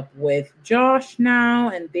linked up with Josh now,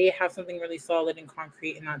 and they have something really solid and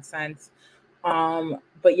concrete in that sense.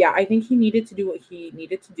 But yeah, I think he needed to do what he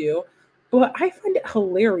needed to do. But I find it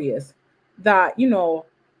hilarious that,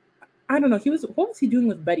 I don't know. What was he doing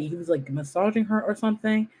with Betty? He was like massaging her or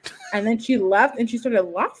something. And then she left and she started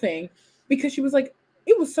laughing because she was like,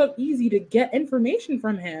 it was so easy to get information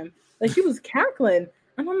from him. Like she was cackling.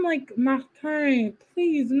 And I'm like, Martin,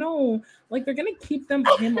 please, no. Like they're gonna keep him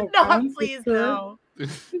around. No, please, no.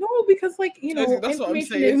 No, because That's what I'm information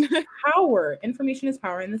saying. is power. Information is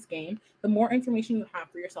power in this game. The more information you have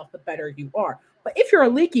for yourself, the better you are. But if you're a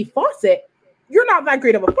leaky faucet, you're not that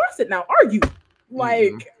great of a faucet now, are you?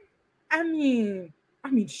 Like, I mean,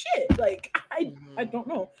 shit. Like, I don't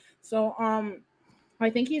know. So, I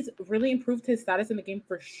think he's really improved his status in the game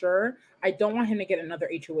for sure. I don't want him to get another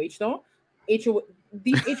HOH though. These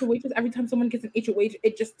HOHs, every time someone gets an HOH,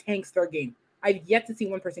 it just tanks their game. I've yet to see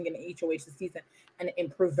one person get an HOH this season and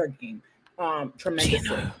improve their game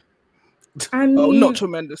tremendously. I mean, not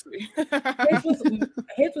tremendously.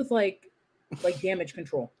 his was like damage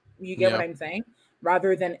control. You get what I'm saying?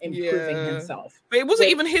 Rather than improving himself. But it wasn't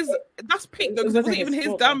even his. That's peak though. It wasn't even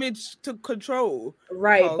his damage to control.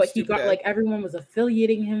 Right, but he got like everyone was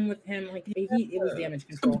affiliating him with him. Like it was damage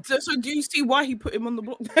control. So do you see why he put him on the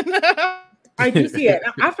block? I do see it.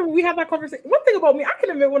 After we have that conversation, one thing about me, I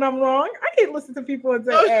can admit when I'm wrong. I can't listen to people and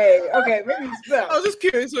say, "Hey, okay, maybe so." I was just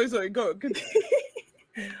curious. Sorry. Go.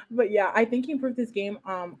 But yeah, I think he improved his game.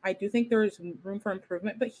 I do think there is room for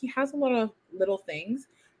improvement, but he has a lot of little things.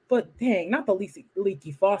 But dang, not the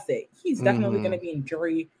leaky faucet. He's definitely going to be in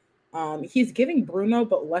jury. He's giving Bruno,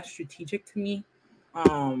 but less strategic to me.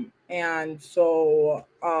 And so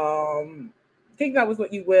take that with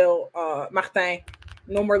what you will. Martin,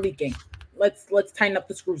 no more leaking. Let's tighten up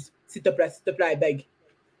the screws. S'il te plaît, I beg.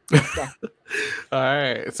 All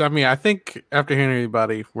right. So I think after hearing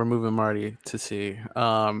everybody, we're moving Marty to C.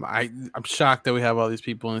 I'm shocked that we have all these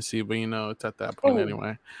people in C, but it's at that point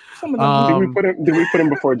anyway. Did we put him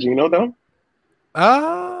before Gino though?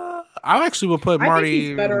 I actually will put Marty. I think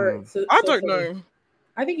he's better. I don't know.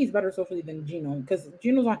 I think he's better socially than Gino because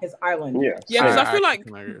Gino's on his island. Yeah, because I feel like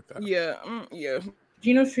agree with that. Yeah.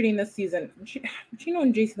 Gino's treating this season. Gino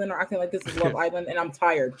and JC Lynn are acting like this is Love Island, and I'm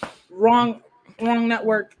tired. Wrong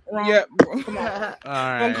network. Wrong. Yeah. Come on.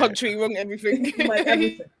 Wrong country. Wrong everything. Like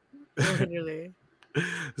everything. Literally.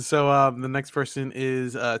 So the next person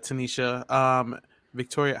is Tanisha.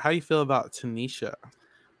 Victoria, how do you feel about Tanisha?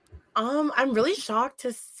 I'm really shocked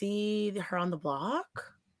to see her on the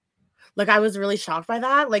block. Like I was really shocked by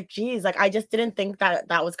that. Like, geez, like I just didn't think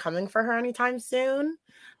that was coming for her anytime soon.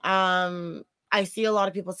 I see a lot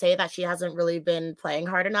of people say that she hasn't really been playing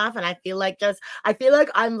hard enough. And I feel like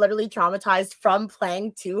I'm literally traumatized from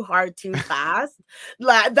playing too hard, too fast.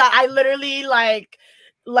 That I literally like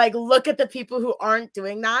look at the people who aren't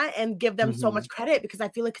doing that and give them so much credit because I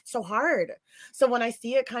feel like it's so hard. So when I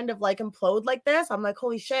see it kind of like implode like this, I'm like,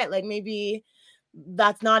 holy shit, like maybe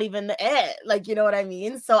that's not even it. Like, you know what I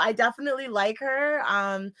mean? So I definitely like her.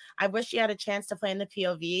 I wish she had a chance to play in the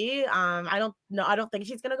POV. I don't think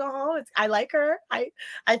she's gonna go home. I like her. I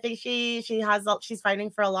think she's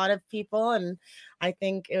fighting for a lot of people, and I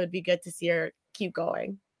think it would be good to see her keep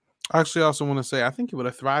going. I actually also want to say I think you would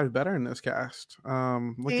have thrived better in this cast.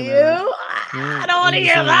 Looking you? at it. I don't want to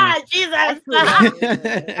hear that. Jesus.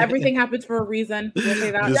 Everything happens for a reason. We'll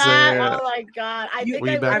say that. Oh my god. I think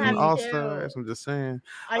I would back have in All Stars. I'm just saying.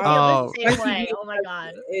 I feel the same way. Oh my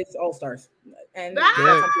god. It's All Stars. And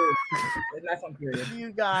that's on period.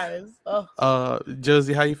 You guys. Oh.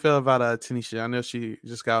 Josie, how you feel about Tanisha? I know she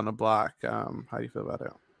just got on the block. How do you feel about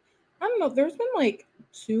it? I don't know. There's been like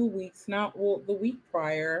 2 weeks now. Well, the week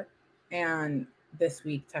prior and this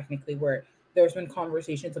week technically where there's been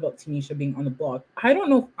conversations about Tanisha being on the block. I don't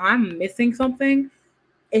know if I'm missing something.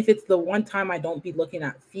 If it's the one time I don't be looking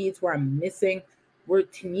at feeds where I'm missing where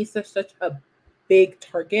Tanisha's such a big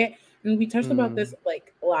target. And we touched about this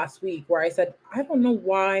like last week where I said, I don't know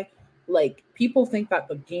why like people think that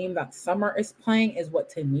the game that Summer is playing is what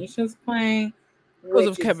Tanisha's playing. Because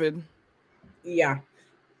of Kevin. Yeah.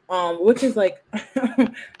 Which is like,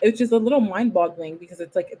 it's just a little mind-boggling because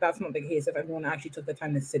it's like that's not the case if everyone actually took the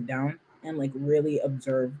time to sit down and like really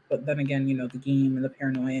observe. But then again, the game and the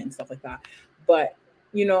paranoia and stuff like that. But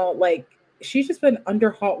like she's just been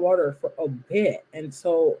under hot water for a bit, and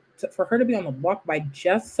so for her to be on the block by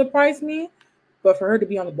just surprised me. But for her to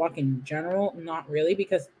be on the block in general, not really,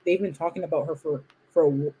 because they've been talking about her for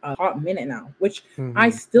a hot minute now, which I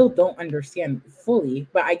still don't understand fully.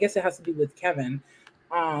 But I guess it has to do with Kevin.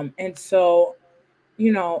 And so,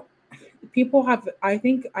 people have, I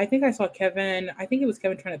think I saw Kevin, I think it was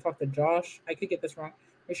Kevin trying to talk to Josh. I could get this wrong.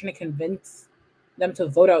 They're trying to convince them to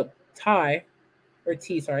vote out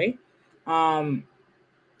T, sorry.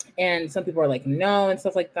 And some people are like, no, and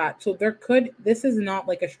stuff like that. So this is not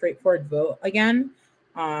like a straightforward vote again.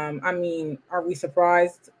 I mean, are we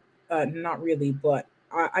surprised? Not really, but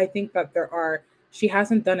I think that she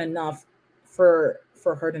hasn't done enough for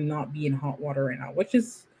her to not be in hot water right now, which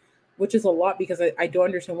is a lot because I don't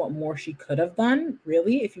understand what more she could have done,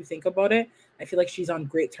 really, if you think about it. I feel like she's on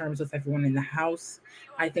great terms with everyone in the house.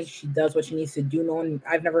 I think she does what she needs to do.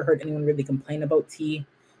 I've never heard anyone really complain about T.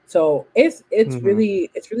 So it's really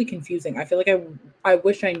confusing. I feel like I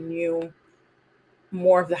wish I knew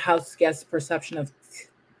more of the house guest perception of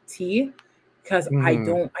T, because I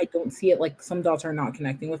don't see it. Like, some dots are not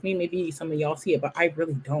connecting with me. Maybe some of y'all see it, but I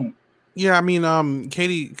really don't. Yeah, I mean,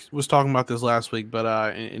 Katie was talking about this last week, but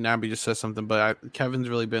and Abby just said something. But Kevin's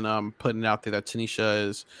really been putting out there that Tanisha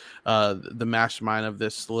is the mastermind of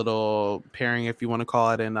this little pairing, if you want to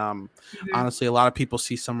call it. And honestly, a lot of people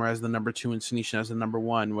see Summer as the number 2 and Tanisha as the number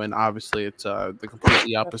 1, when obviously it's the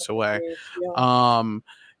completely opposite way. Yeah.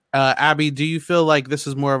 Abby, do you feel like this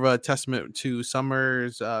is more of a testament to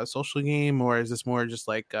Summer's social game, or is this more just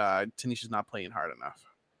like Tanisha's not playing hard enough?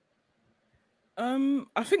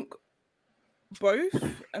 I think both,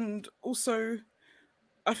 and also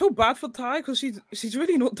I feel bad for Ty because she's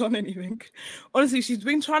really not done anything. Honestly, she's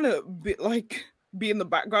been trying to be in the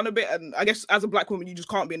background a bit, and I guess as a black woman, you just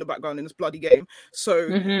can't be in the background in this bloody game. So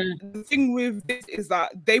the thing with this is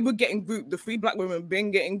that they were getting grouped. The 3 black women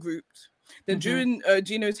been getting grouped. Then during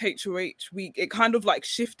Gino's HOH week, it kind of like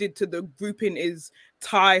shifted to the grouping is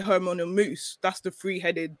Ty, Herman, and Moose. That's the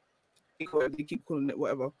 3-headed. They keep calling it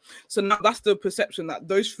whatever. So now that's the perception that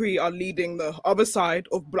those 3 are leading the other side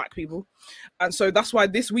of black people, and so that's why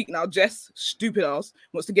this week now Jess, stupid ass,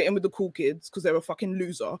 wants to get in with the cool kids because they're a fucking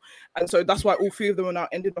loser, and so that's why all 3 of them are now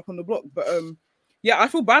ended up on the block. But yeah, I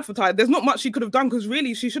feel bad for Ty. There's not much she could have done because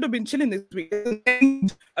really she should have been chilling this week.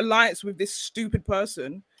 Alliance with this stupid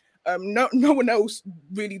person. No one else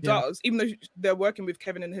really does. Even though they're working with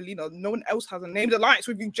Kevin and Helena, no one else has a named alliance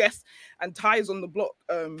with you. Jess and Ty is on the block.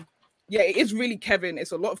 Yeah, it is really Kevin.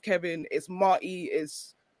 It's a lot of Kevin. It's Marty.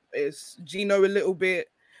 It's Gino a little bit,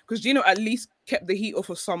 because Gino at least kept the heat off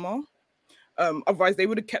of Summer. Otherwise, they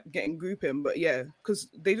would have kept getting grouping. But yeah, because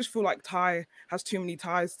they just feel like Ty has too many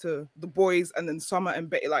ties to the boys, and then Summer and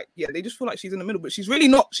Betty. Like, yeah, they just feel like she's in the middle, but she's really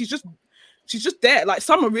not. She's just there. Like,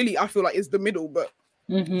 Summer really, I feel like, is the middle, but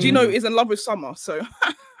Gino is in love with Summer. So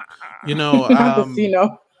you know,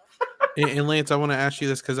 and Lance, I want to ask you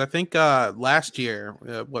this because I think last year,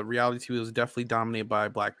 what reality TV was definitely dominated by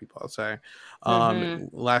black people. I'll say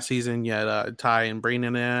last season you had Ty and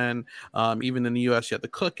Brandon in. Even in the US, you had the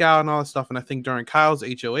cookout and all that stuff. And I think during Kyle's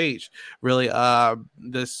HOH, really,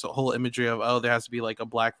 this whole imagery of there has to be like a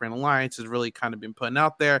black friend alliance has really kind of been putting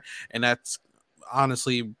out there, and that's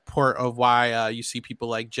honestly part of why you see people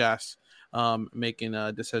like Jess making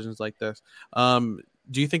decisions like this.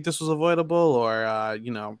 Do you think this was avoidable, or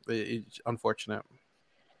it's unfortunate?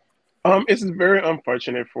 It's very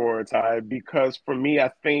unfortunate for Ty, because for me,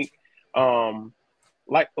 I think,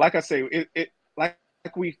 like I say, it like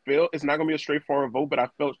we feel it's not gonna be a straightforward vote, but I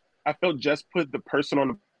felt Jess put the person on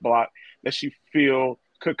the block that she feel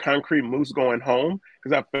could concrete Moose going home,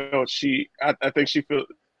 because I felt I think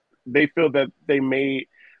they feel that they made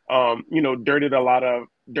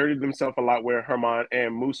dirtied themselves a lot with Herman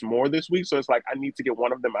and Moose more this week. So it's like, I need to get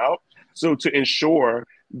one of them out. So to ensure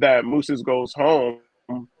that Moose's goes home,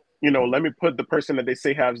 let me put the person that they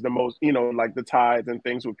say has the most, like the ties and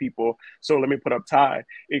things with people. So let me put up Ty.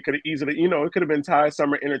 It could easily, it could have been Ty,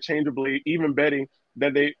 Summer interchangeably, even Betty,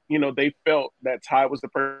 that they felt that Ty was the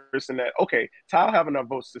person that, okay, Ty will have enough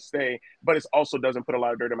votes to stay, but it also doesn't put a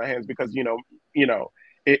lot of dirt in my hands because,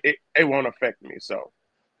 it won't affect me. So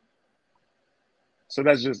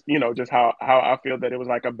that's just, just how I feel that it was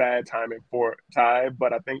like a bad timing for Ty.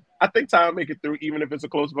 But I think Ty will make it through, even if it's a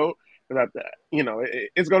close vote. Because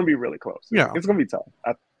it's going to be really close. Yeah, it's going to be tough,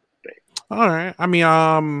 I think. All right. I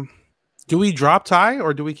mean, do we drop Ty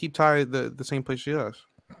or do we keep Ty the same place she is?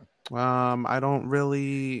 I don't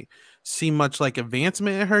really see much like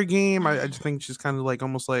advancement in her game. I just think she's kind of like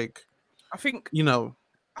almost like, I think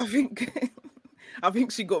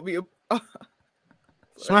she got me a.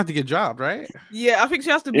 She's gonna have to get dropped, right? Yeah, I think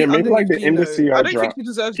she has to be. Yeah, maybe like the industry. I don't think she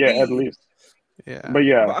deserves. Yeah, at least. Yeah, but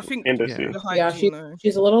I think industry.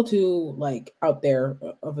 She's a little too like out there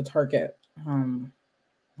of a target. I don't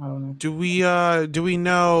know. Do we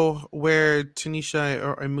know where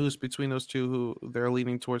Tanisha and Moose, between those two, who they're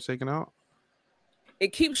leaning towards taking out?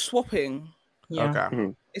 It keeps swapping. Yeah. Okay.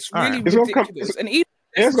 Mm-hmm. It's really ridiculous, and even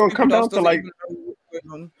it's gonna come down to like.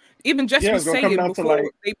 Even Jess was saying before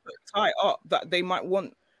they put Ty up that they might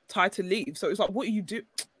want Ty to leave. So it's like, what do you do?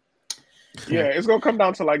 Yeah, it's gonna come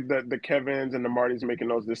down to like the Kevins and the Martys making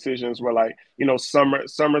those decisions where like,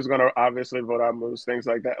 Summer's gonna obviously vote out Moose, things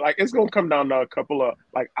like that. Like it's gonna come down to a couple of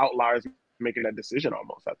like outliers making that decision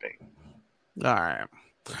almost, I think. All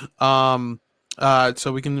right.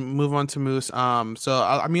 So we can move on to Moose. So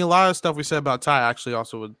I mean, a lot of stuff we said about Ty actually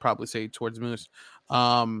also would probably say towards Moose.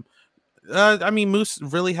 I mean, Moose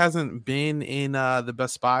really hasn't been in the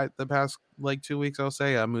best spot the past like 2 weeks. I'll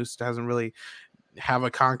say Moose hasn't really have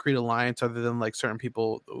a concrete alliance other than like certain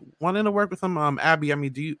people wanting to work with him. Abby, I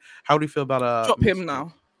mean, how do you feel about drop him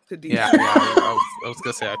now? Yeah, I was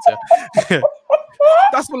gonna say that too.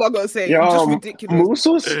 That's what I'm gonna say. Yo, Just ridiculous. Moose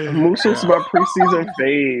was my preseason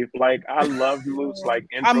fave. Like I love Moose. Like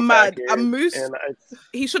I'm mad. I'm Moose.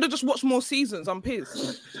 He should have just watched more seasons. I'm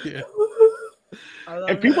pissed. Yeah.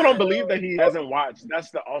 And people don't believe that he hasn't watched.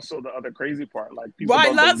 That's also the other crazy part. Like people right,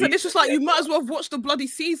 don't lads, believe and it's just like you might as well have watched the bloody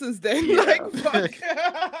seasons then. Yeah. Like, fuck.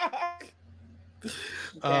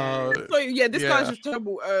 So yeah, this guy's just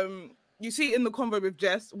terrible. You see it in the convo with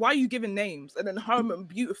Jess. Why are you giving names? And then Herman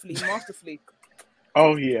beautifully, masterfully.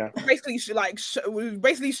 Oh yeah. Basically, that's so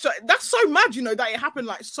mad, that it happened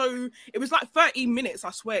like so. It was like 30 minutes,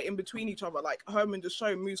 I swear, in between each other. Like Herman just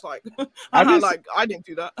showing Moose like, I didn't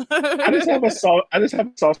do that. I just have a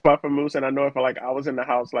soft spot for Moose, and I know if I was in the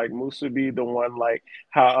house, like Moose would be the one, like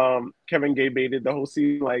how Kevin Gay baited the whole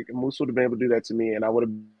season. Like Moose would have been able to do that to me, and I would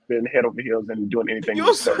have been head over heels and doing anything.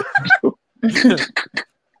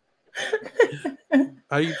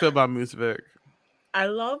 How you feel about Moose, Vic? I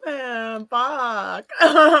love him. Fuck.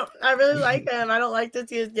 I really like him. I don't like to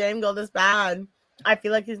see his game go this bad. I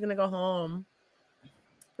feel like he's gonna go home.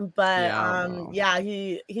 But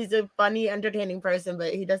he's a funny, entertaining person,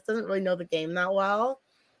 but he just doesn't really know the game that well.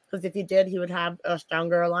 Because if he did, he would have a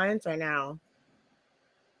stronger alliance right now.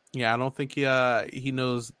 Yeah, I don't think he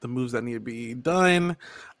knows the moves that need to be done.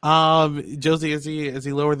 Josie, is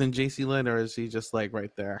he lower than JC Lynn, or is he just like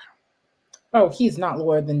right there? Oh, he's not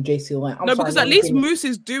lower than JC Lynn. Because at least Moose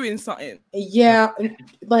is doing something. Yeah,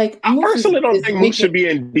 like I personally don't think Moose should be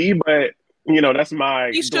in D, but that's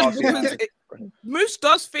my. Moose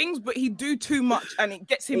does things, but he do too much, and it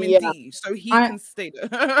gets him in D, so he can stay there.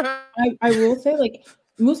 I will say, like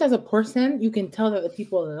Moose as a person, you can tell that the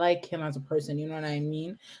people like him as a person. You know what I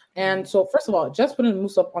mean? And so, first of all, just putting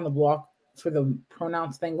Moose up on the block for the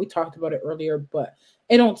pronouns thing, we talked about it earlier, but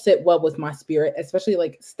it don't sit well with my spirit, especially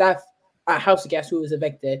like Steph. A house guest who was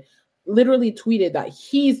evicted literally tweeted that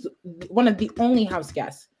he's one of the only house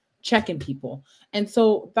guests checking people, and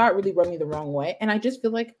so that really rubbed me the wrong way. And I just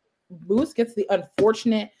feel like Moose gets the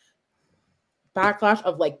unfortunate backlash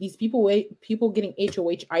of like these people getting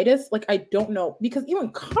HOH-itis. Like I don't know, because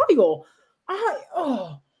even Kyle,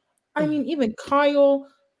 even Kyle,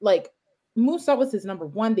 like Moose, that was his number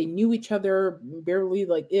one. They knew each other barely,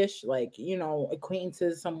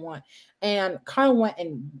 acquaintances somewhat. And Kyle went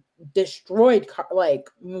and destroyed like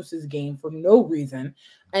Moose's game for no reason.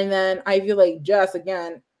 And then I feel like Jess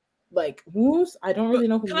again, like Moose, I don't really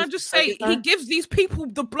know who. Can I just say he gives these people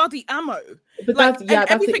the bloody ammo? But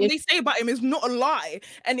that's everything they say about him is not a lie,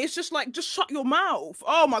 and it's just like just shut your mouth.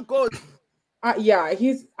 Oh my god.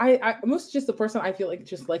 Moose is just the person I feel like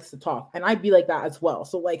just likes to talk, and I'd be like that as well.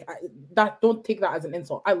 So like don't take that as an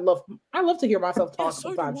insult. I love to hear myself talk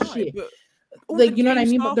about shit. Like you know what I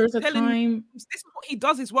mean? But there's a time. This is what he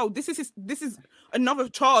does as well. This is another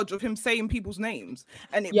charge of him saying people's names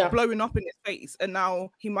and it blowing up in his face, and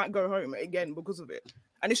now he might go home again because of it.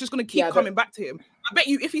 And it's just gonna keep coming back to him. I bet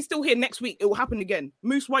you if he's still here next week, it will happen again.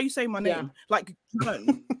 Moose, why are you saying my name? Like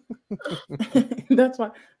That's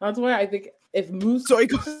why I think if Moose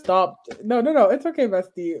stopped, no, it's okay,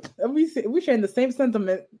 bestie. We sharing the same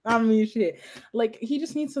sentiment. I mean, shit. Like he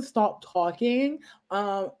just needs to stop talking.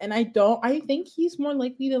 And I think he's more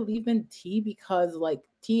likely to leave than T, because like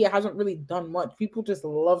T hasn't really done much. People just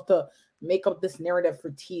love to make up this narrative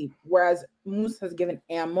for T, whereas Moose has given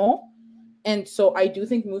ammo. And so I do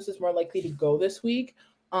think Moose is more likely to go this week.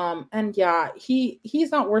 And yeah,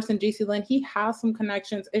 he's not worse than JC Lynn. He has some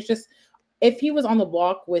connections. It's just if he was on the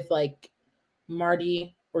block with like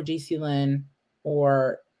Marty or JC Lynn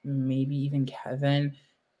or maybe even Kevin,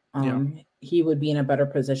 he would be in a better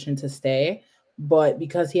position to stay. But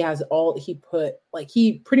because he has he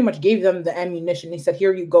pretty much gave them the ammunition. He said,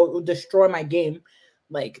 "Here you go, destroy my game,"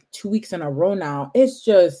 like 2 weeks in a row now. It's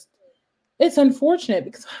unfortunate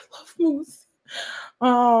because I love Moose.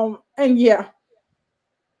 And yeah.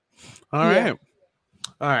 All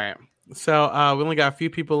right. So we only got a few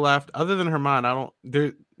people left. Other than Herman,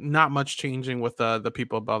 there's not much changing with the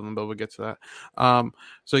people above them, but we'll get to that.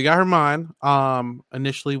 So you got Herman,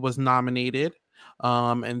 initially was nominated.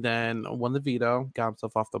 and then won the veto, got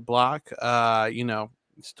himself off the block.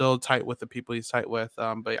 Still tight with the people he's tight with,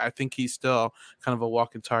 but I think he's still kind of a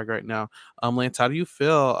walking target right now. Lance, how do you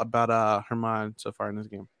feel about Herman so far in this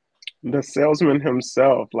game? The salesman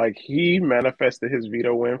himself, like he manifested his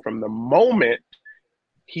veto win from the moment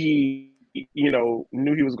he,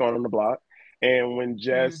 knew he was going on the block. And when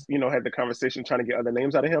Jess, had the conversation trying to get other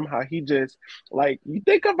names out of him, how he just like, you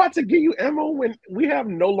think I'm about to give you ammo when we have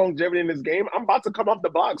no longevity in this game? I'm about to come off the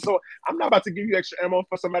block, so I'm not about to give you extra ammo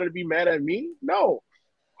for somebody to be mad at me. No.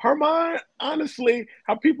 Herman, honestly,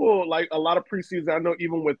 how people like a lot of preseason, I know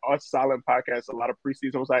even with our silent podcast, a lot of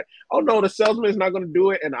preseason was like, oh no, the salesman is not going to do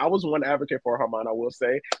it. And I was one advocate for Herman, I will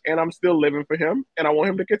say, and I'm still living for him. And I want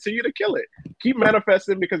him to continue to kill it. Keep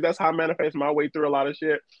manifesting, because that's how I manifest my way through a lot of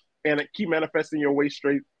shit. And keep manifesting your way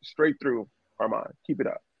straight through, Herman. Keep it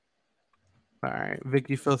up. All right. Vic,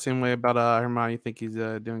 you feel the same way about Herman? You think he's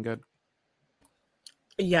doing good?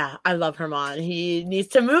 Yeah, I love Herman. He needs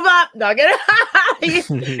to move up. Not gonna.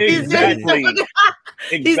 He's exactly.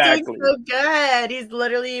 He's doing so good. He's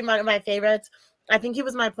literally my favorites. I think he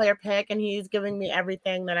was my player pick, and he's giving me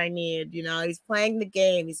everything that I need. He's playing the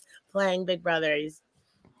game. He's playing Big Brother. He's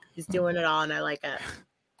doing it all, and I like it.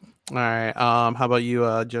 All right. How about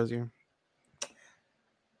you, Josie?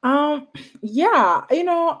 Yeah,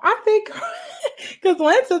 I think because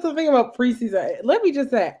Lance said something about preseason. Let me just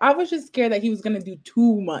say, I was just scared that he was gonna do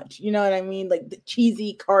too much. You know what I mean? Like the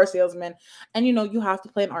cheesy car salesman. And you have to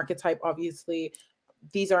play an archetype. Obviously,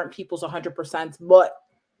 these aren't people's 100%, but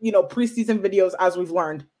preseason videos, as we've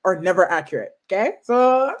learned, are never accurate. Okay,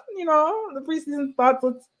 so the preseason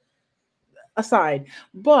thoughts aside,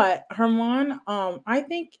 but Herman, I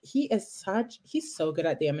think he's so good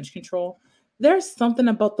at damage control. There's something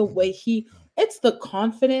about the way it's the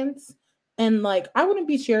confidence, and like I wouldn't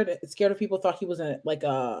be scared if people thought he was a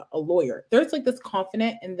lawyer. There's like this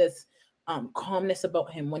confident and this calmness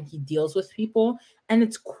about him when he deals with people, and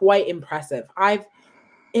it's quite impressive.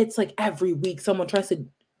 It's like every week someone tries to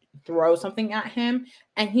throw something at him,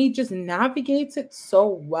 and he just navigates it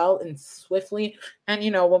so well and swiftly. And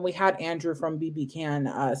when we had Andrew from BB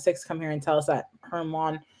Can 6 come here and tell us that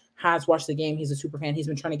Herman has watched the game, he's a super fan, he's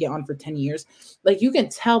been trying to get on for 10 years, like you can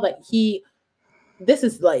tell that this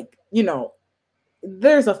is like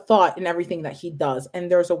there's a thought in everything that he does,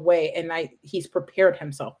 and there's a way, and he's prepared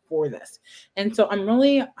himself for this. And so I'm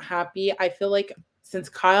really happy. I feel like since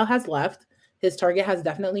Kyle has left, his target has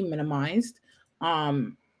definitely minimized,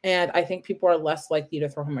 and I think people are less likely to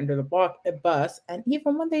throw him under the bus. And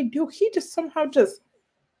even when they do, he just somehow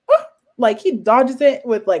he dodges it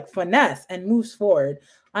with like finesse and moves forward.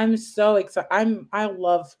 I'm so excited. I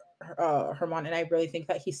love Herman, and I really think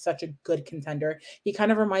that he's such a good contender. He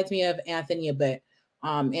kind of reminds me of Anthony a bit.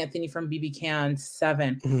 Anthony from BB Can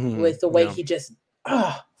 7 with the way he just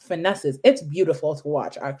finesses. It's beautiful to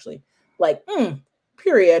watch, actually. Like,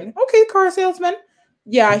 period. Okay, car salesman.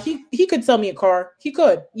 Yeah, he could sell me a car. He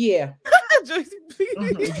could. Yeah.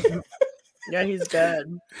 Yeah, he's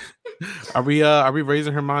good. Are we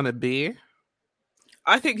raising Herman a B?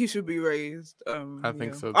 I think he should be raised. I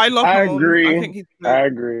think so. I love him. Agree. I think he's good. I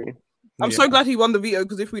agree. I'm so glad he won the veto,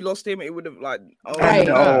 because if we lost him, it would have I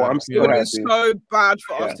know. I'm it so would happy. have been so bad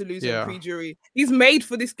for us to lose him pre-jury. He's made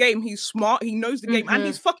for this game. He's smart. He knows the game, and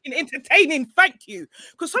he's fucking entertaining. Thank you.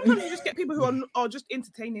 Because sometimes you just get people who are just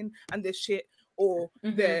entertaining and they're shit, or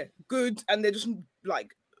they're good and they're just like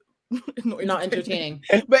not entertaining.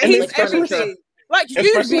 But he's everything. Like you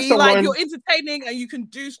be like you're entertaining and you can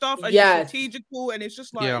do stuff and you're strategical, and it's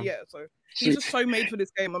just like so he's just so made for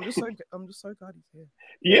this game. I'm just so glad he's here.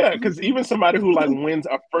 Yeah, because even somebody who like wins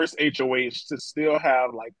a first HOH to still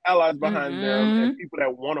have like allies behind them and people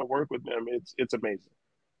that want to work with them, it's amazing.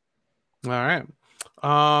 All right.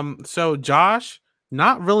 So Josh,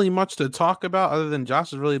 not really much to talk about other than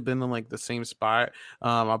Josh has really been in like the same spot.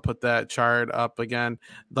 I'll put that chart up again.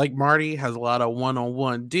 Like Marty has a lot of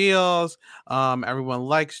one-on-one deals. Everyone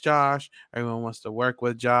likes Josh. Everyone wants to work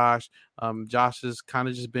with Josh. Josh has kind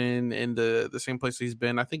of just been in the same place he's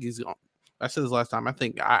been. I think I said this last time. I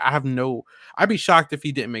think I'd be shocked if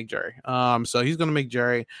he didn't make jury. So he's going to make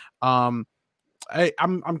jury.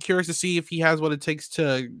 I'm curious to see if he has what it takes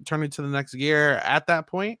to turn it to the next gear at that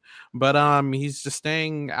point. But he's just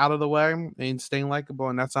staying out of the way and staying likable,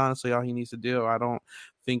 and that's honestly all he needs to do. I don't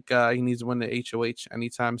think he needs to win the HOH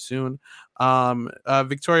anytime soon.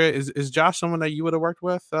 Victoria, is Josh someone that you would have worked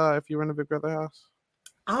with if you were in a Big Brother house?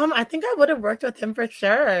 I think I would have worked with him for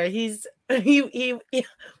sure. He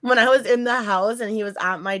when I was in the house and he was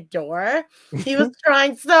at my door, he was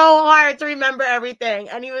trying so hard to remember everything,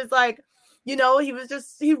 and he was like, he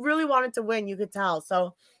really wanted to win, you could tell.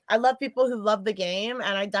 So I love people who love the game,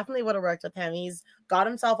 and I definitely would have worked with him. He's got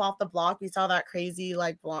himself off the block. We saw that crazy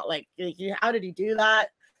how did he do that?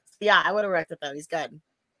 Yeah, I would have worked with him. He's good.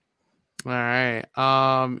 All right.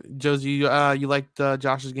 Josie, you liked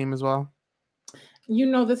Josh's game as well? You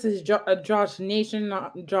know, this is Josh Nation,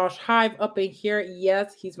 not Josh Hive up in here.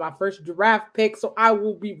 Yes, he's my first draft pick, so I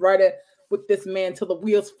will be right with this man till the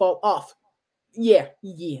wheels fall off. Yeah.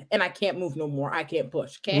 And I can't move no more. I can't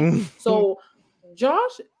push. Okay. So,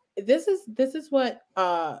 Josh, this is what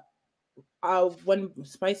when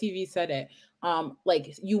Spicy V said it,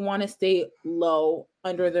 like you want to stay low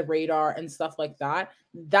under the radar and stuff like that.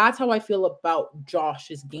 That's how I feel about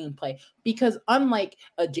Josh's gameplay, because unlike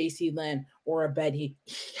a JC Lynn or a Betty,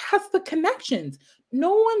 he has the connections.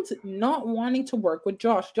 No one's not wanting to work with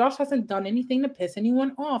Josh. Josh hasn't done anything to piss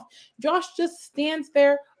anyone off. Josh just stands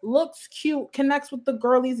there, looks cute, connects with the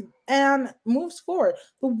girlies, and moves forward.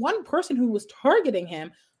 The one person who was targeting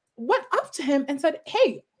him went up to him and said,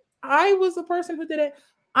 "Hey, I was the person who did it.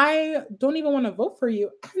 I don't even want to vote for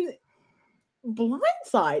you."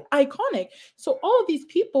 Blindside, iconic. So all of these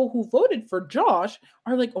people who voted for Josh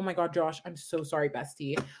are like, "Oh my God, Josh, I'm so sorry,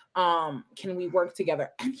 bestie. Can we work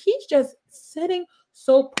together?" And he's just sitting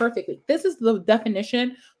so perfectly. This is the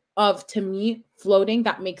definition of, to me, floating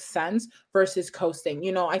that makes sense versus coasting.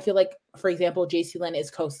 You know, I feel like, for example, JC Lynn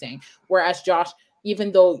is coasting, whereas Josh,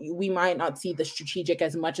 even though we might not see the strategic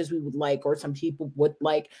as much as we would like, or some people would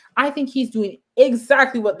like, I think he's doing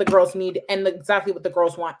exactly what the girls need and exactly what the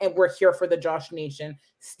girls want. And we're here for the Josh Nation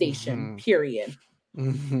station, period.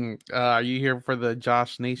 Are you here for the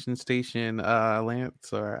Josh Nation station,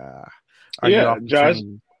 Lance? Or yeah, Josh.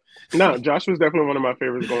 No, Josh was definitely one of my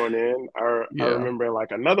favorites going in. I remember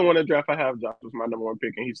like another one in draft I have. Josh was my number one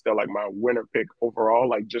pick, and he's still like my winner pick overall,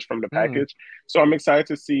 like just from the package. So I'm excited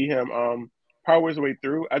to see him power his way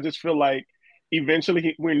through. I just feel like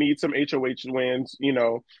eventually we need some HOH wins, you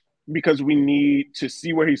know, because we need to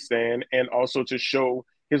see where he's standing and also to show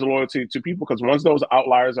his loyalty to people. Because once those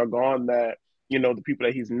outliers are gone, that, you know, the people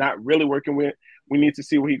that he's not really working with, we need to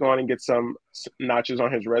see where he's going and get some notches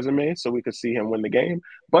on his resume so we could see him win the game.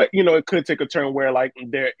 But, you know, it could take a turn where like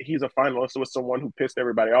he's a finalist with someone who pissed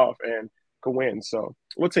everybody off and could win. So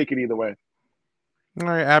we'll take it either way. All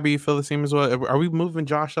right, Abby, you feel the same as well? Are we moving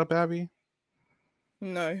Josh up, Abby?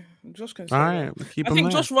 No, Josh can stay. All right, I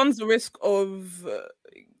think Josh runs the risk of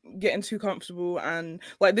getting too comfortable, and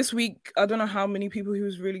like this week, I don't know how many people he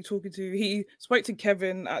was really talking to. He spoke to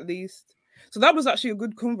Kevin at least, so that was actually a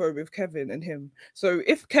good convo with Kevin and him. So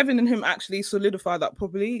if Kevin and him actually solidify that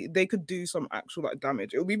properly, they could do some actual like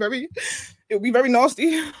damage. It'll be very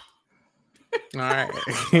nasty. All right.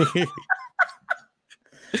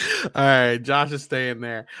 All right, Josh is staying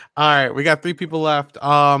there. All right, we got 3 people left.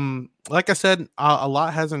 Like I said, a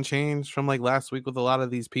lot hasn't changed from like last week with a lot of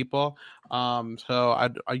these people. So I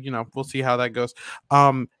you know, we'll see how that goes.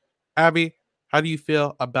 Abby, how do you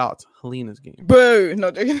feel about Helena's game? Boo! No,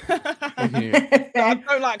 I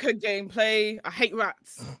don't like her gameplay. I hate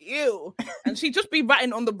rats. Ew. And she just be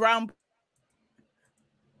ratting on the brown.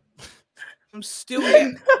 I'm still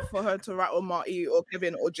yet for her to rat on Marty or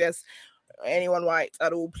Kevin or Jess. Anyone white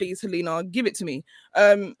at all, please, Helena, give it to me.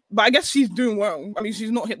 But I guess she's doing well. I mean, she's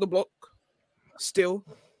not hit the block still.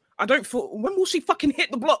 I don't feel. When will she fucking hit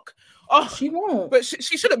the block? Oh, she won't. But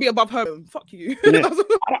she shouldn't be above her. Fuck you. Yeah.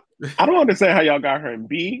 I don't understand how y'all got her in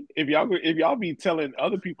B. If y'all be telling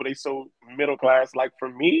other people they so middle class, like for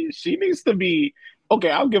me, she needs to be. Okay,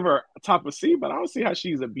 I'll give her a top of C, but I don't see how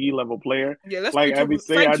she's a B level player. Yeah, let's like Abby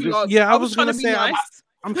say. I was gonna say. Nice.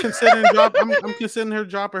 I'm considering I'm considering her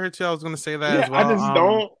dropping her too. I was gonna say that as well. I just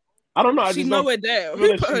don't. I don't know. She's nowhere there.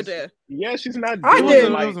 Who put her there? Yeah, she's not. I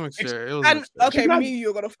did. Like, it was a mixture. It was and okay, me,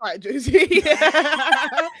 you're gonna fight, Josie.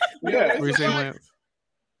 Yeah. What were you saying, Lance?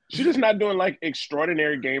 She's just not doing like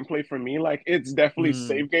extraordinary gameplay for me. Like it's definitely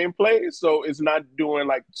safe gameplay, so it's not doing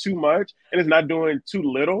like too much, and it's not doing too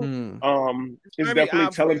little. It's definitely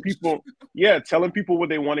average. telling people what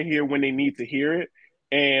they want to hear when they need to hear it,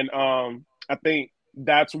 and I think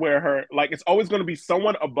that's where her like it's always going to be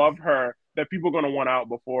someone above her that people are going to want out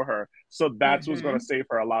before her. So that's what's going to save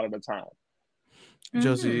her a lot of the time.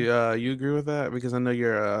 Josie, you agree with that? Because I know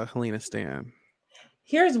you're a Helena stan.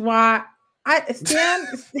 Here's why.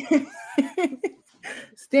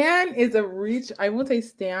 Stan is a reach. I won't say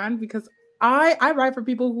Stan because I write for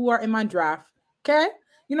people who are in my draft. Okay?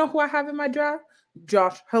 You know who I have in my draft?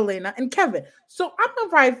 Josh, Helena, and Kevin. So I'm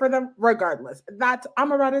gonna ride for them regardless. I'm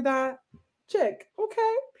gonna ride that. chick.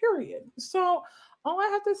 Okay, period. So all I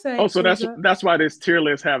have to say. Oh, so is that's why this tier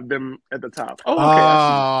list have them at the top.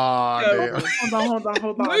 Oh, okay. Hold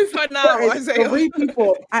on. Move her now, Isaiah.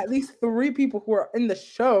 At least three people who are in the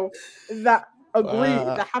show that agree.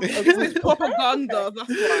 That have to agree. It's propaganda. That's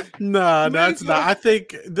why. No, that's not. I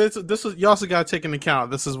think this was. You also got to take into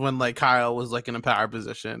account. This is when like Kyle was like in a power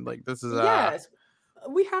position. Like this is. Yes,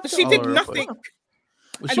 we have. She did nothing.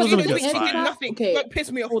 She was did nothing. Okay, like,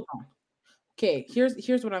 piss me off. Hold on. Okay,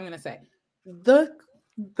 here's what I'm gonna say. The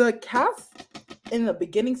cast in the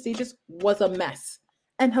beginning stages was a mess,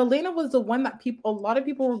 and Helena was the one that a lot of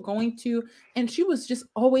people were going to, and she was just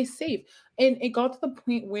always safe. And it got to the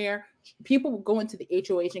point where people would go into the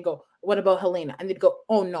HOH and go, "What about Helena?" And they'd go,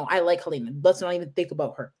 "Oh no, I like Helena. Let's not even think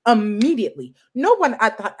about her." Immediately, no one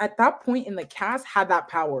at that point in the cast had that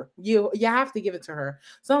power. You have to give it to her.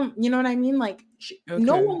 You know what I mean? Like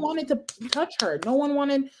no one wanted to touch her. No one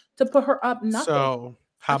wanted to put her up. Nothing. So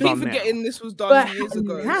how about now? Forgetting this was done years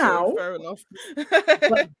ago. Now, so fair enough.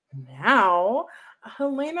 But now,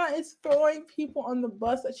 Helena is throwing people on the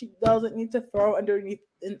bus that she doesn't need to throw under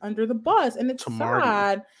the bus, and it's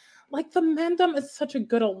sad. Like the Mendham is such a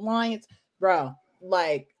good alliance, bro.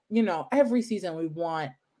 Like, you know, every season we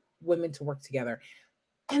want women to work together,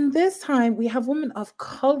 and this time we have women of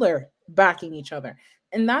color backing each other,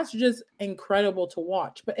 and that's just incredible to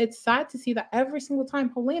watch. But it's sad to see that every single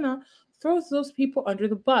time Helena throws those people under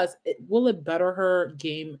the bus. Will it better her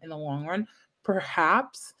game in the long run?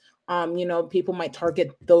 Perhaps. You know, people might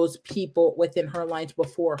target those people within her lines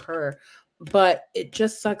before her, but it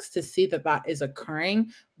just sucks to see that is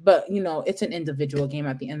occurring. But, you know, it's an individual game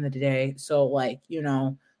at the end of the day. So, like, you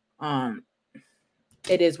know,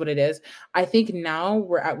 it is what it is. I think now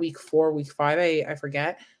we're at week 4, week 5, I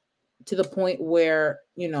forget, to the point where,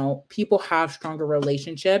 you know, people have stronger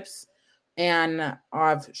relationships and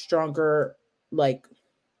have stronger, like,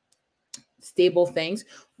 stable things,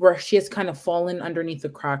 where she has kind of fallen underneath the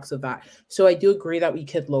cracks of that. So I do agree that we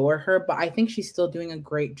could lower her, but I think she's still doing a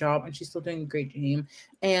great job, and she's still doing a great game.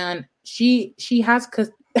 And she has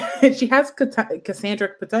Cassandra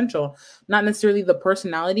potential, not necessarily the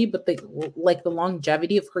personality, but the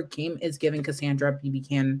longevity of her game is giving Cassandra BB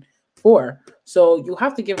Can 4. So you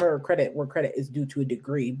have to give her credit where credit is due to a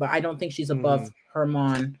degree, but I don't think she's above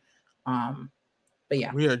Herman. But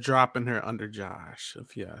yeah, we are dropping her under Josh,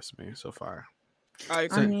 if you ask me, so far. I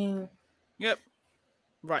mean, yep,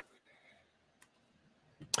 right.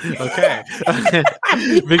 Okay,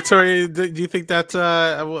 Victoria, do you think that's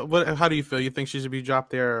what? How do you feel? You think she should be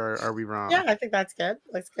dropped there, or are we wrong? Yeah, I think that's good.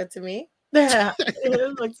 Looks good to me.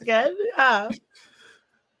 It looks good. Yeah.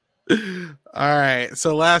 All right.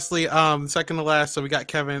 So lastly, second to last, so we got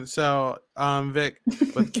Kevin. So Vic,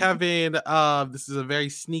 with Kevin, this is a very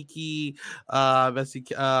sneaky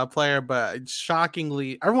player, but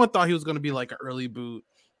shockingly, everyone thought he was going to be like an early boot.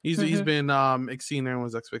 He's been exceeding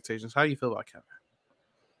everyone's expectations. How do you feel about Kevin?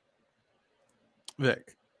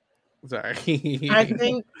 Vic. Sorry. I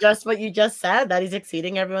think just what you just said, that he's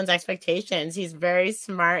exceeding everyone's expectations. He's very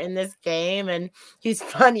smart in this game, and he's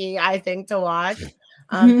funny, I think, to watch.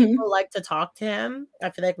 People like to talk to him. I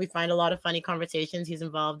feel like we find a lot of funny conversations he's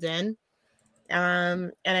involved in.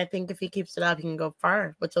 And I think if he keeps it up, he can go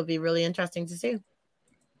far, which will be really interesting to see.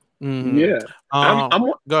 Mm-hmm. Yeah. I'm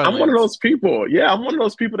one of those people. Yeah, I'm one of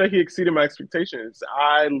those people that he exceeded my expectations.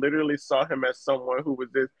 I literally saw him as someone who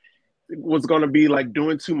was going to be like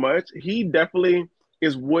doing too much. He definitely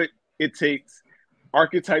is what it takes,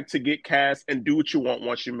 archetype, to get cast and do what you want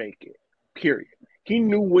once you make it, period. He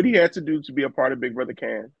knew what he had to do to be a part of Big Brother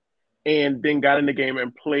Can, and then got in the game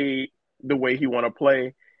and played the way he want to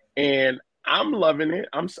play. And I'm loving it.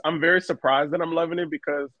 I'm very surprised that I'm loving it,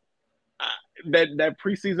 because that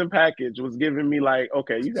preseason package was giving me like,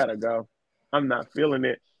 okay, you gotta go. I'm not feeling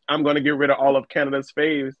it. I'm gonna get rid of all of Canada's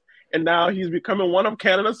faves, and now he's becoming one of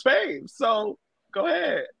Canada's faves. So go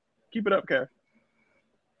ahead, keep it up, Kev.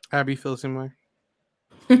 Abby feels the same way.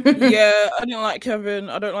 Yeah, I don't like Kevin.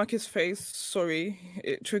 I don't like his face. Sorry,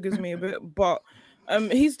 it triggers me a bit, but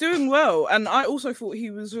he's doing well. And I also thought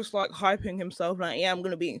he was just like hyping himself, like, yeah, I'm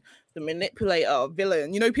gonna be the manipulator,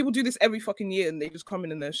 villain. You know, people do this every fucking year, and they just come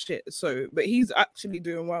in and their shit. So, but he's actually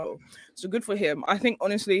doing well. So good for him. I think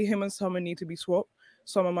honestly, him and Summer need to be swapped.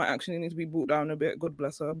 Summer might actually need to be brought down a bit. God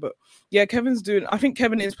bless her. But yeah, I think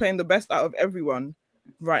Kevin is playing the best out of everyone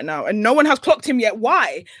right now, and no one has clocked him yet.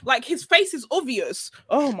 Why? Like, his face is obvious.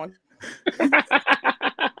 Oh my.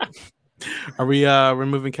 Are we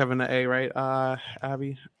removing Kevin to A, right?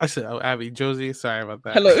 Abby, I said Abby. Josie, sorry about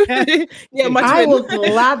that. Hello. Yeah, my twin. I will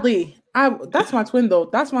gladly. That's my twin though.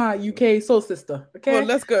 That's my UK soul sister. Okay, well,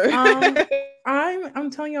 let's go. I'm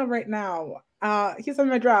telling y'all right now. He's on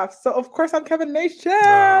my draft, so of course I'm Kevin Nation.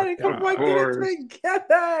 Come on, get it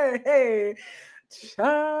together. Hey,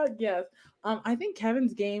 yes. I think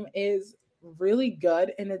Kevin's game is really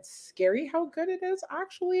good, and it's scary how good it is.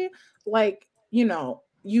 Actually, like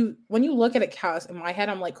when you look at it, cast in my head,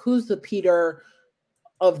 I'm like, who's the Peter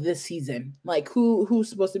of this season? Like who's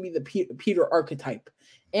supposed to be the Peter archetype?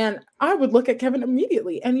 And I would look at Kevin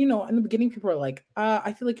immediately. And in the beginning, people are like,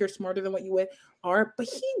 I feel like you're smarter than what you are, but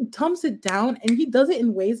he dumbs it down and he does it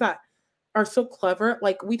in ways that are so clever.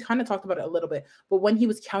 Like we kind of talked about it a little bit, but when he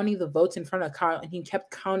was counting the votes in front of Kyle and he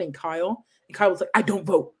kept counting Kyle, and Kyle was like, I don't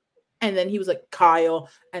vote. And then he was like, Kyle,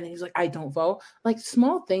 and then he's like, I don't vote. Like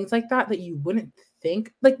small things like that you wouldn't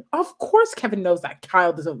think. Like, of course, Kevin knows that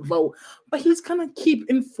Kyle doesn't vote, but he's gonna keep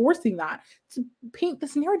enforcing that to paint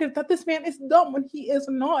this narrative that this man is dumb when he is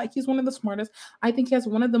not. He's one of the smartest. I think he has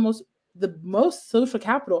one of the most social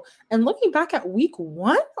capital. And looking back at week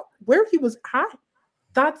 1, where he was at,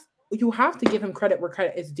 you have to give him credit where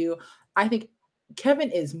credit is due. I think Kevin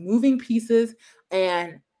is moving pieces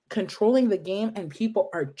and controlling the game, and people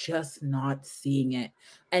are just not seeing it.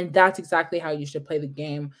 And that's exactly how you should play the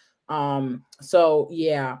game. So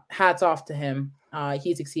yeah, hats off to him.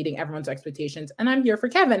 He's exceeding everyone's expectations, and I'm here for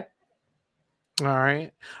Kevin. All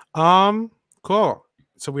right. Cool.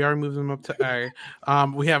 So we already moved them up to A.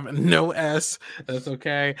 We have no S. That's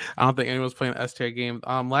okay. I don't think anyone's playing an S tier game.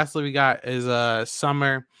 Lastly we got is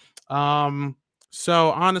Summer. So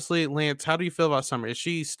honestly, Lance, how do you feel about Summer? Is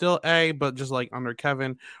she still A, but just like under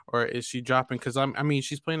Kevin, or is she dropping? Because I mean,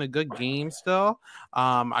 she's playing a good game still.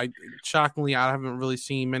 Shockingly, I haven't really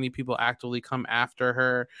seen many people actively come after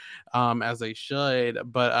her, as they should.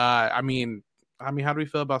 But I mean, how do we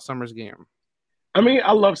feel about Summer's game? I mean,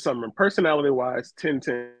 I love Summer. Personality wise, 10.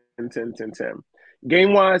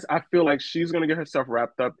 Game wise, I feel like she's gonna get herself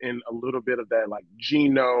wrapped up in a little bit of that like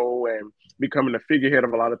Gino and becoming the figurehead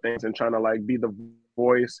of a lot of things and trying to like be the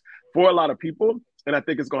voice for a lot of people. And I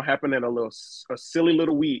think it's gonna happen in a silly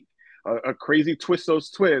little week, a crazy twist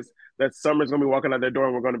that Summer's gonna be walking out that door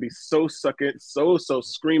and we're gonna be so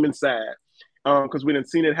screaming sad. Because we didn't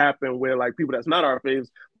seen it happen where like people that's not our faves,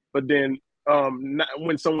 but then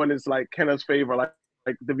when someone is like Kenna's fave or like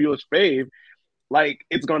the viewer's fave, like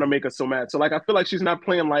it's gonna make us so mad. So like I feel like she's not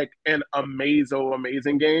playing like an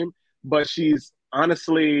amazing game, but she's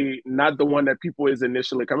honestly not the one that people is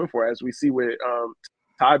initially coming for, as we see with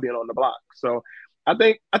Ty being on the block. So I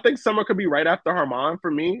think Summer could be right after Harmon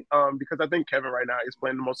for me, because I think Kevin right now is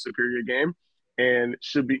playing the most superior game and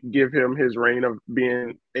should give him his reign of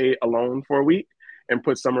being alone for a week and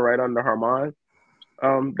put Summer right under Harmon.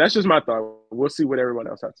 That's just my thought. We'll see what everyone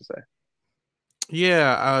else has to say.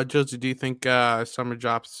 Yeah, Josie, do you think Summer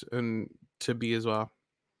drops to B as well?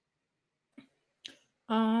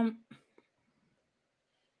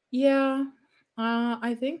 Yeah,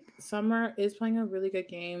 I think Summer is playing a really good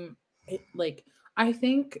game. I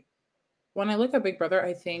think when I look at Big Brother,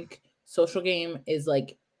 I think social game is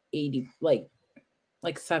like 80, like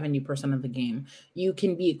 70% of the game. You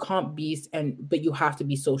can be a comp beast, but you have to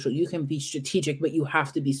be social. You can be strategic, but you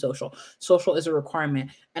have to be social. Social is a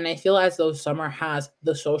requirement. And I feel as though Summer has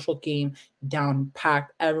the social game down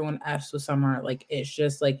packed. Everyone asks with Summer. Like, it's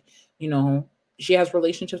just like, she has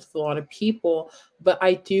relationships with a lot of people, but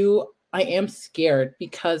I am scared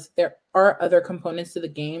because there are other components to the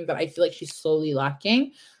game that I feel like she's slowly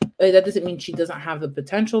lacking. That doesn't mean she doesn't have the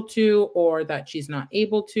potential to, or that she's not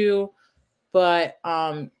able to. But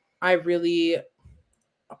I really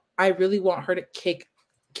want her to kick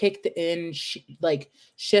shift in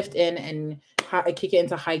and kick it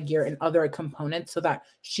into high gear and other components so that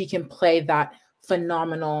she can play that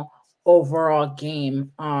phenomenal overall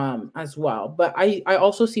game as well. But I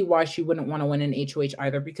also see why she wouldn't want to win an HOH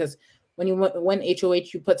either, because when you win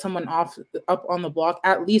HOH, you put someone up on the block,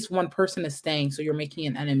 at least one person is staying, so you're making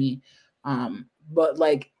an enemy. But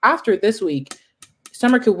like after this week,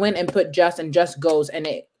 Summer could win and put Jess, and Jess goes, and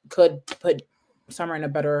it could put Summer in a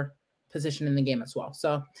better position in the game as well.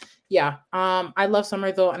 So, yeah, I love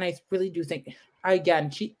Summer though, and I really do think,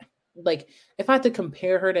 she, like, if I had to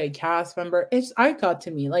compare her to a cast member, it's Ika to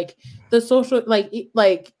me. Like the social,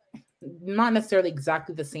 like not necessarily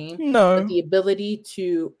exactly the same. No, but the ability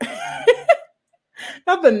to,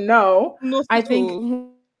 not the no. Not I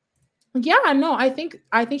think, yeah, no, I think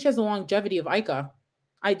she has the longevity of Ika.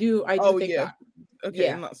 I do think that. Okay,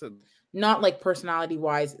 yeah. Not like personality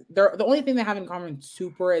wise. The only thing they have in common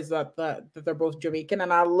super is that they're both Jamaican,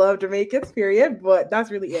 and I love Jamaicans, period. But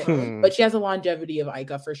that's really it. But she has a longevity of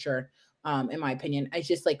Ika for sure, in my opinion. It's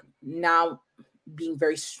just like now being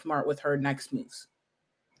very smart with her next moves.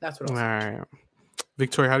 That's what I'm saying. All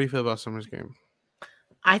Victoria, how do you feel about Summer's game?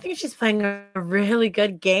 I think she's playing a really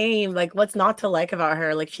good game. Like, what's not to like about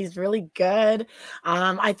her? Like, she's really good.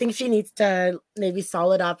 I think she needs to maybe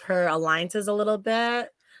solid up her alliances a little bit.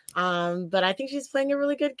 But I think she's playing a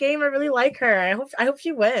really good game. I really like her. I hope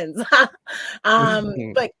she wins.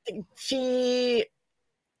 But she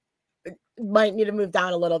might need to move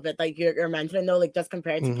down a little bit, like you're mentioning, though, like just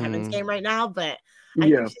compared to Kevin's game right now. But I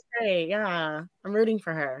think she's great. Yeah, I'm rooting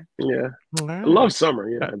for her. Yeah, I love Summer.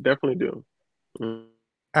 Yeah, I definitely do.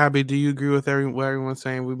 Abby, do you agree with what everyone's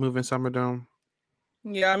saying? We're moving Summer down.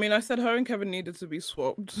 Yeah, I mean, I said her and Kevin needed to be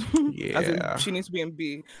swapped. Yeah, as in she needs to be in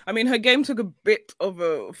B. I mean, her game took a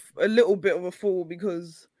little bit of a fall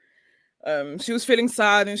because she was feeling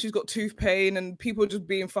sad and she's got tooth pain and people just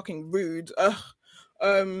being fucking rude.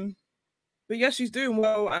 But yeah, she's doing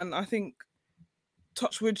well, and I think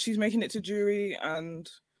touch wood, she's making it to jury, and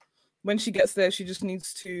when she gets there, she just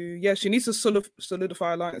needs to,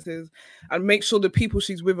 solidify alliances and make sure the people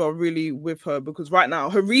she's with are really with her, because right now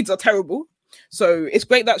her reads are terrible. So it's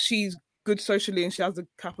great that she's good socially and she has the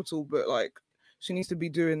capital, but like she needs to be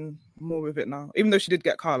doing more with it now, even though she did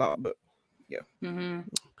get Kyle out. But yeah.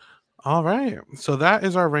 All right. So that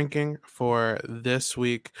is our ranking for this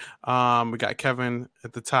week. We got Kevin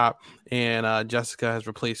at the top, and Jessica has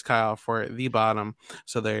replaced Kyle for the bottom.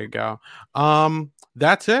 So there you go.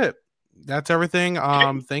 That's it. That's everything.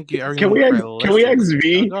 Thank you, everyone. Can we ask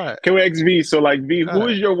V? Can we ask V? So, like, V, who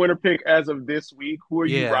is your winner pick as of this week? Who are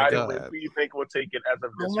you riding with? Who do you think will take it as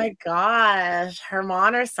of this week? Oh my gosh,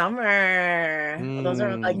 Herman or Summer? Those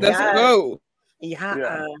are like, let's go.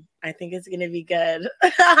 Yeah, I think it's gonna be good.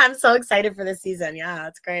 I'm so excited for this season. Yeah,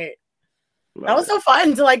 it's great. That was so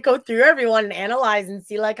fun to like go through everyone and analyze and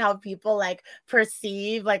see like how people like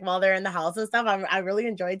perceive like while they're in the house and stuff. I really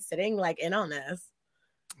enjoyed sitting like in on this.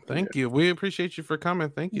 Thank you. We appreciate you for coming.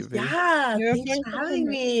 Thank you, V. Yeah, thanks for having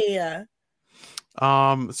me.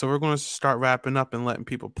 So we're going to start wrapping up and letting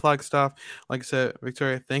people plug stuff. Like I said,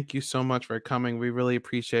 Victoria, thank you so much for coming. We really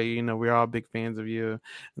appreciate you. You know, we're all big fans of you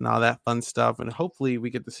and all that fun stuff. And hopefully we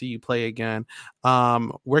get to see you play again.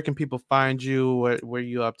 Where can people find you? What are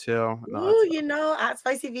you up to? You know, at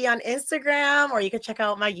Spicy V on Instagram, or you can check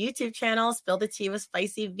out my YouTube channel, Spill the Tea with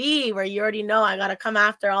Spicy V, where you already know I got to come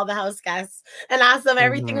after all the house guests and ask them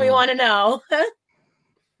everything we want to know.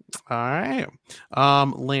 All right.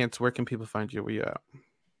 Lance, where can people find you? Where you at?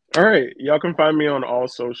 All right. Y'all can find me on all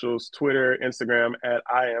socials, Twitter, Instagram at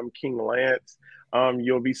I am King Lance.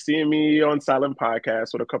 You'll be seeing me on Silent Podcast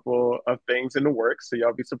with a couple of things in the works, so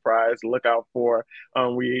y'all be surprised. Look out for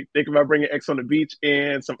we think about bringing X on the Beach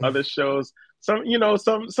and some other shows, some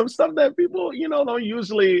stuff that people don't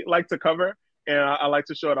usually like to cover, and I like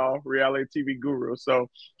to show it all. Reality TV guru. So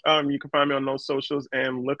you can find me on those socials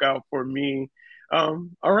and look out for me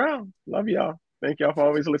around. Love y'all. Thank y'all for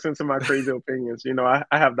always listening to my crazy opinions. You know, I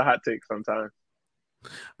have the hot take sometimes.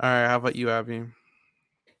 All right, how about you, Abby?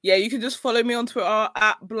 Yeah, you can just follow me on Twitter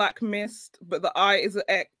at Black Mist, but the I is an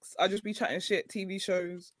X. I just be chatting shit, TV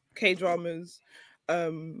shows, K-dramas.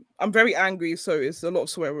 I'm very angry, so it's a lot of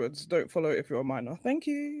swear words. Don't follow it if you're a minor. Thank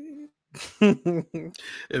you. And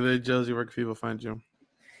then Josie, where can people find you?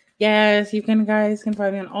 Yes, you guys can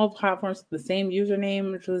find me on all platforms with the same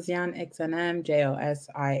username, Josiane XNM,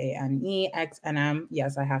 JOSIANE XNM.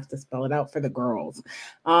 Yes, I have to spell it out for the girls.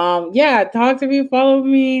 Talk to me, follow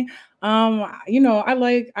me. I'm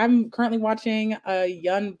currently watching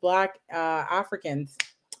Young Black Africans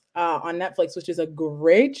on Netflix, which is a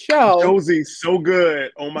great show. Josie, so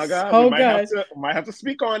good. Oh my God. So we might have to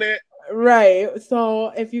speak on it. Right. So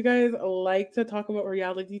if you guys like to talk about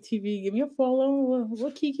reality TV, give me a follow.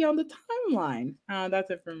 We'll kiki on the timeline. That's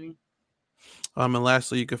it for me. And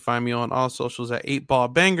lastly, you can find me on all socials at 8 Ball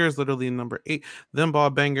Bangers, literally number 8, them Ball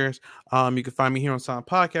Bangers. You can find me here on Silent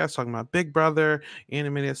Podcast talking about Big Brother,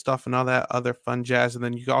 animated stuff, and all that other fun jazz. And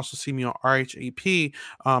then you can also see me on RHAP.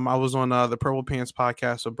 I was on the Purple Pants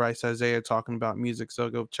podcast with Bryce Isaiah talking about music, so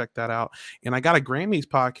go check that out. And I got a Grammys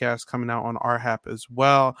podcast coming out on RHAP as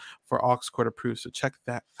well for Aux Court Approved, so check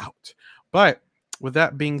that out. But with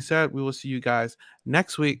that being said, we will see you guys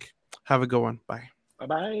next week. Have a good one. Bye.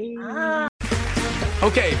 Bye-bye.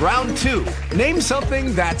 Okay, round 2. Name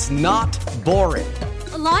something that's not boring.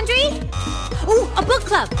 A laundry? Ooh, a book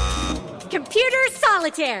club. Computer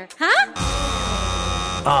solitaire, huh?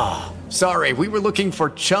 Ah, sorry, we were looking for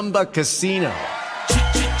Chumba Casino.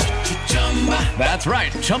 That's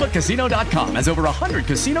right, ChumbaCasino.com has over 100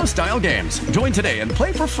 casino-style games. Join today and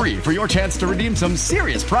play for free for your chance to redeem some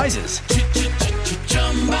serious prizes.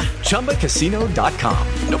 ChumbaCasino.com.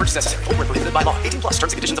 No purchase necessary. Void where prohibited by law. 18+ terms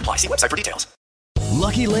and conditions apply. See website for details.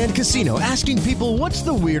 Lucky Land Casino, asking people, what's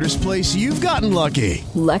the weirdest place you've gotten lucky?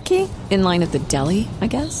 Lucky? In line at the deli, I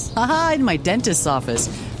guess? Aha, in my dentist's office.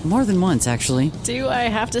 More than once, actually. Do I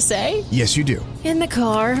have to say? Yes, you do. In the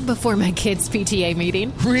car before my kids' PTA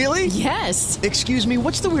meeting. Really? Yes. Excuse me,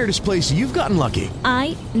 what's the weirdest place you've gotten lucky?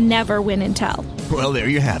 I never win and tell. Well, there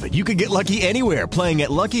you have it. You can get lucky anywhere, playing at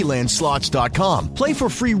LuckyLandSlots.com. Play for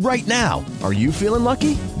free right now. Are you feeling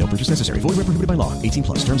lucky? No purchase necessary. Void where prohibited by law. 18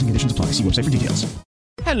 plus. Terms and conditions apply. See website for details.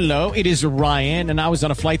 Hello, it is Ryan, and I was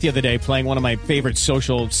on a flight the other day playing one of my favorite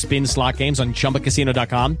social spin slot games on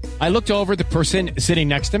ChumbaCasino.com. I looked over at the person sitting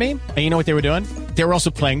next to me, and you know what they were doing? They were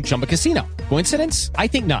also playing Chumba Casino. Coincidence? I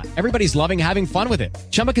think not. Everybody's loving having fun with it.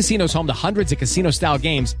 Chumba Casino is home to hundreds of casino-style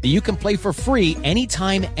games that you can play for free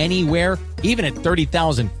anytime, anywhere, even at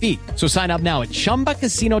 30,000 feet. So sign up now at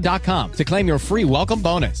ChumbaCasino.com to claim your free welcome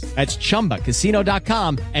bonus. That's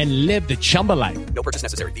ChumbaCasino.com and live the Chumba life. No purchase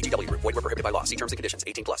necessary. VGW. Void where prohibited by law. See terms and conditions.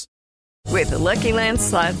 18 plus. With the Lucky Land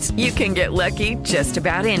Slots, you can get lucky just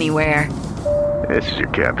about anywhere. This is your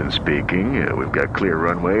captain speaking. We've got clear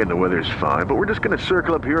runway and the weather's fine, but we're just going to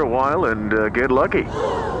circle up here a while and get lucky.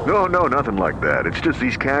 No, nothing like that. It's just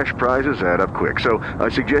these cash prizes add up quick. So I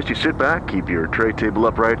suggest you sit back, keep your tray table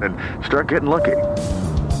upright, and start getting lucky.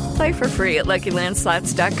 Play for free at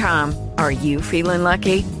LuckyLandSlots.com. Are you feeling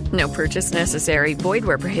lucky? No purchase necessary. Void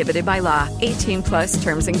where prohibited by law. 18 plus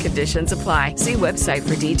terms and conditions apply. See website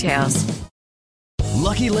for details.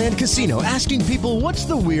 Lucky Land Casino, asking people, what's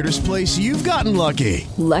the weirdest place you've gotten lucky?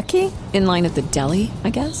 Lucky? In line at the deli, I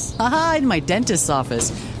guess? Aha, in my dentist's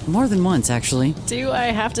office. More than once, actually. Do I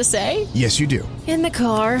have to say? Yes, you do. In the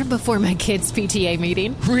car before my kids' PTA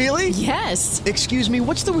meeting. Really? Yes. Excuse me,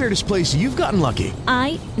 what's the weirdest place you've gotten lucky?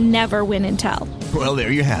 I never win and tell. Well,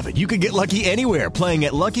 there you have it. You can get lucky anywhere, playing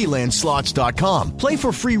at LuckyLandSlots.com. Play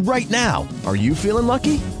for free right now. Are you feeling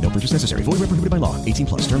lucky? No purchase necessary. Void where prohibited by law. 18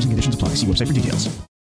 plus. Terms and conditions apply. See website for details.